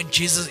this point,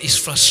 Jesus is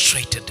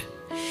frustrated.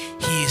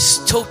 He is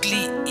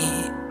totally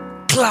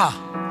klar.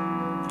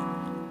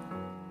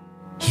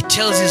 He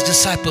tells his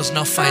disciples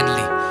now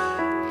finally,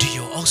 do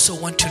you also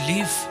want to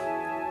leave?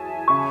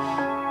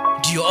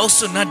 Do you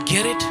also not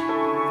get it?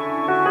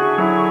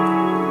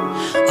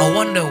 I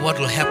wonder what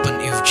will happen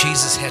if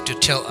Jesus had to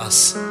tell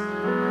us,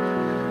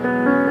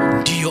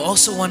 do you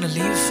also want to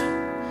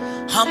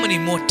leave? How many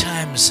more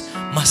times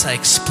must I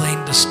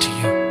explain this to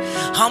you?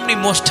 How many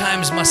more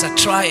times must I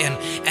try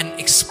and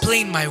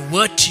explain my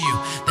word to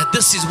you, that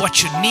this is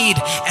what you need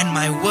and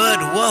my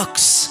word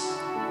works?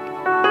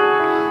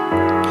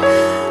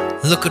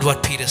 Look at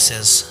what Peter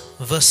says.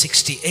 Verse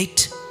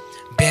 68.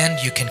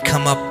 Band, you can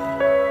come up.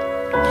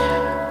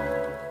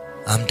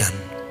 I'm done.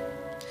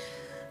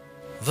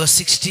 Verse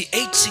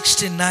 68,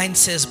 69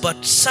 says,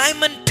 but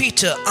Simon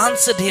Peter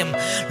answered him,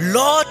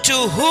 Lord, to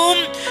whom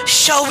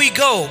shall we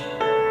go?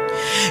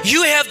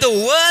 You have the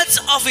words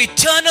of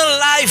eternal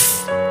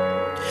life.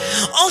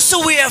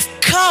 Also we have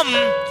come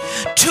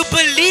to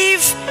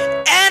believe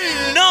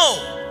and know.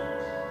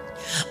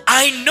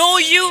 I know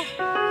you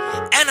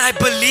and I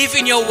believe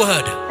in your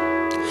word.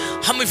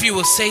 How many of you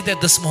will say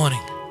that this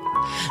morning?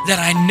 That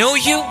I know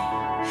you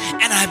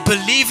and I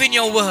believe in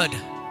your word.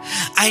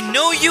 I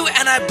know you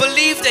and I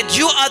believe that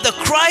you are the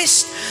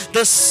Christ,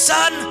 the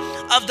Son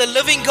of the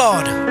living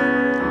God.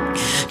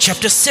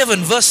 Chapter 7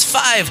 verse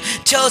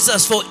 5 tells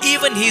us, for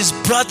even his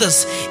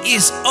brothers,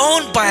 his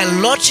own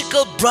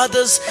biological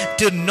brothers,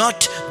 did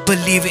not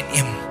believe in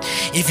him.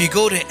 If you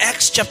go to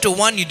Acts chapter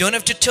 1, you don't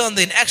have to turn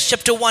there. In Acts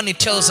chapter 1 it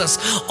tells us,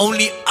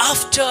 only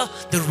after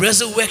the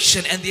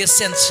resurrection and the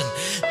ascension,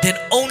 then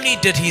only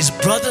did his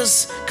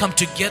brothers come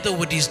together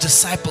with his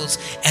disciples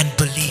and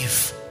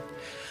believe.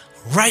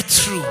 Right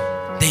through,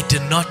 they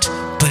did not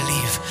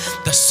believe.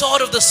 The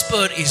sword of the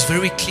Spirit is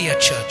very clear,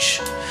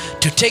 church.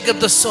 To take up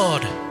the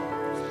sword,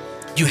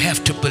 you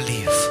have to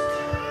believe.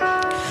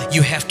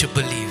 You have to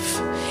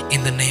believe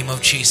in the name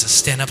of Jesus.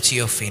 Stand up to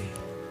your feet.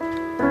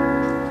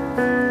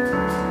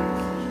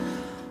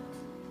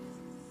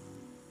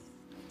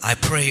 I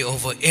pray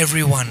over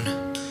everyone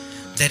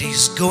that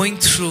is going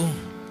through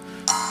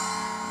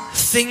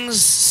things,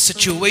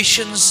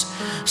 situations,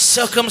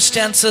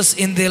 circumstances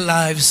in their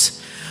lives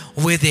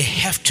where they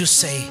have to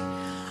say,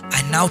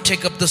 I now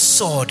take up the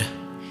sword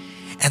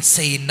and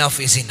say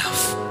enough is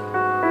enough.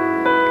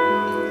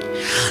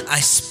 I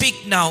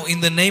speak now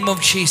in the name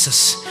of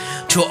Jesus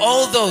to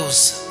all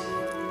those.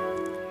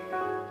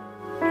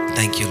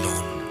 Thank you,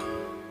 Lord.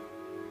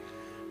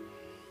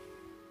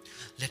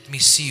 Let me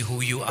see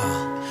who you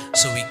are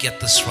so we get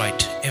this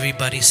right.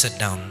 Everybody sit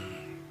down.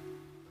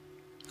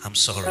 I'm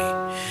sorry.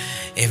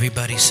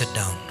 Everybody sit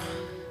down.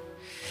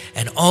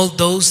 And all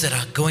those that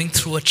are going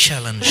through a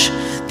challenge,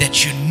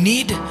 that you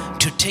need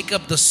to take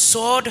up the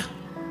sword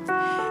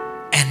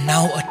and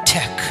now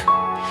attack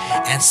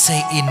and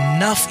say,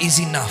 enough is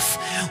enough.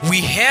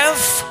 We have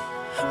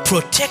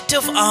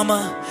protective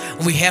armor,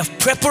 we have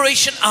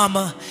preparation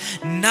armor.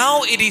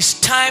 Now it is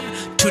time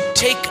to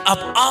take up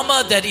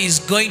armor that is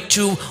going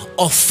to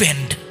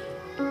offend.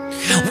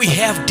 We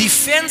have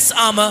defense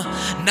armor,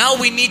 now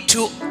we need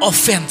to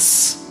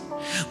offense.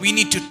 We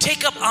need to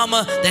take up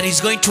armor that is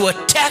going to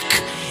attack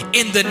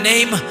in the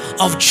name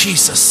of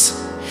Jesus.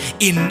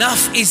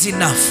 Enough is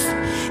enough.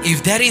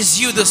 If that is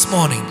you this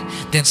morning,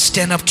 then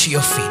stand up to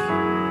your feet.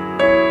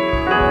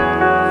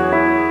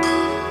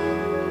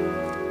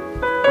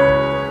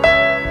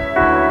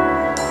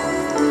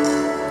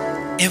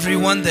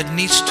 Everyone that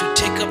needs to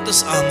take up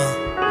this armor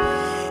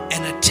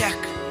and attack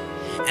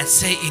and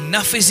say,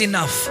 enough is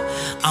enough.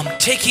 I'm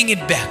taking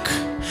it back.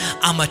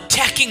 I'm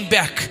attacking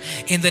back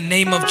in the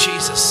name of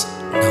Jesus.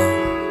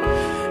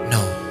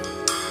 No.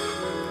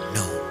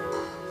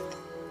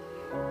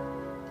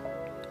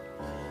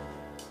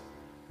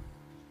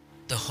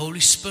 The Holy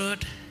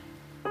Spirit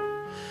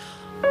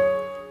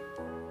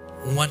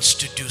wants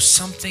to do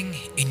something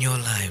in your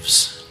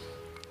lives.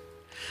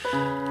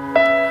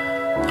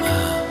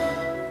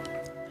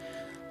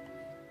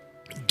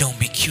 Don't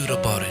be cute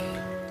about it.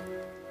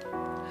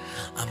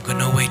 I'm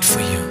gonna wait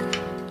for you.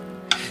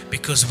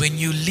 Because when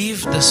you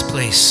leave this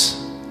place,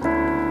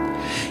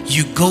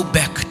 you go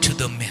back to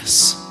the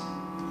mess.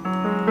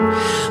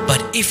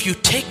 But if you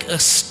take a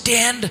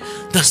stand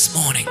this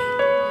morning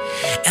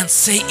and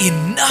say,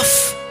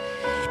 enough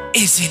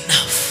is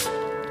enough.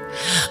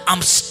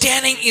 I'm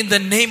standing in the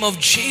name of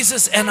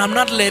Jesus and I'm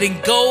not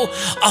letting go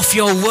of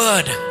your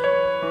word.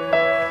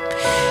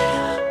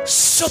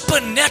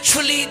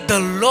 Supernaturally, the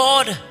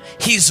Lord,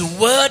 His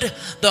word,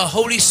 the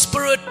Holy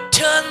Spirit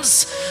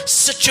turns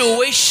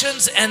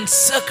situations and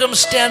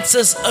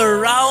circumstances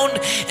around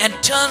and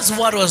turns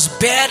what was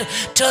bad,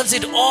 turns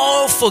it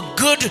all for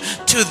good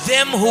to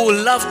them who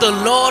love the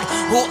Lord,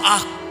 who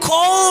are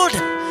called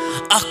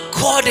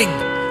according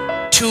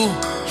to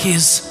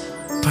His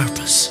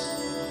purpose.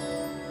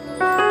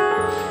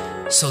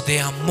 So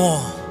there are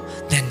more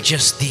than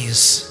just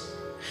these.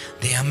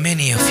 There are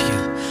many of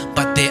you,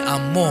 but there are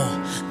more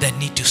that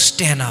need to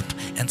stand up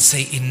and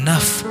say,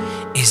 enough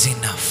is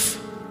enough.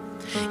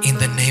 In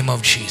the name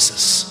of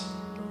Jesus.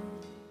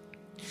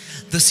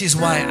 This is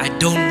why I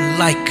don't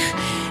like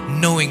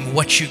knowing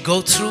what you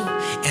go through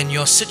and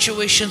your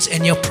situations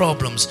and your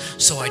problems,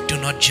 so I do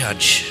not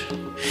judge.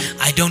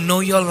 I don't know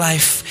your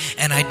life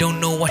and I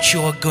don't know what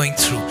you are going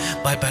through,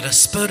 but by the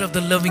Spirit of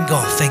the living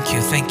God, thank you.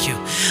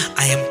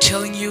 I am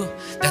telling you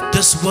that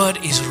this word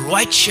is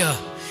right here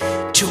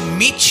to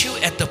meet you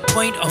at the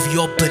point of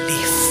your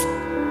belief.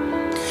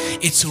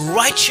 It's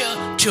right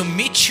here to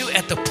meet you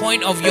at the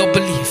point of your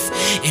belief.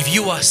 If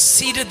you are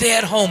seated there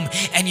at home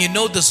and you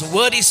know this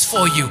word is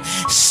for you,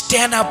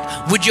 stand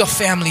up with your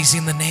families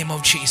in the name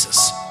of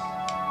Jesus.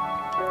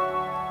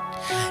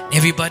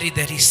 Everybody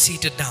that is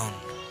seated down,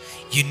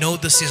 you know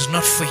this is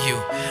not for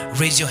you.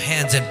 Raise your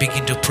hands and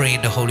begin to pray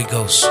in the Holy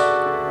Ghost.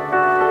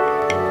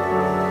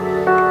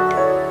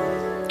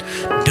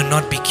 Do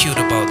not be cute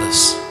about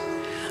this.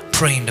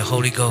 Pray in the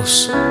Holy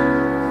Ghost.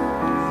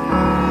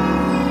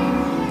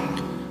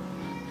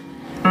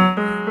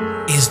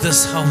 Is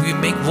this how we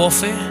make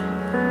warfare?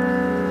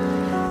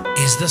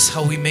 Is this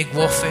how we make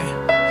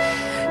warfare?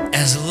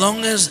 As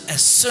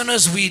soon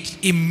as we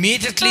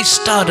immediately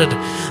started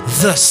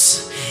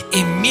this,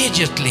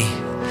 immediately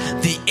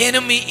the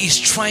enemy is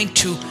trying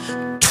to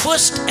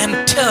twist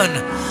and turn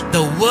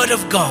the word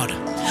of God.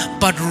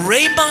 But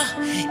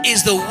Rhema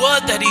is the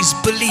word that is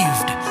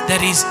believed,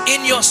 that is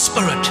in your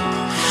spirit.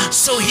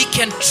 So he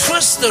can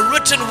trust the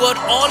written word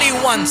all he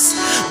wants.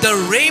 The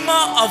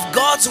Rhema of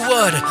God's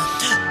word,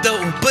 the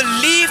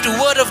believed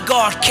word of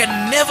God,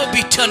 can never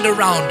be turned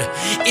around.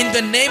 In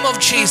the name of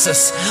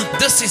Jesus,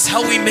 this is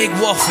how we make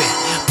warfare.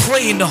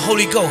 Pray in the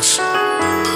Holy Ghost.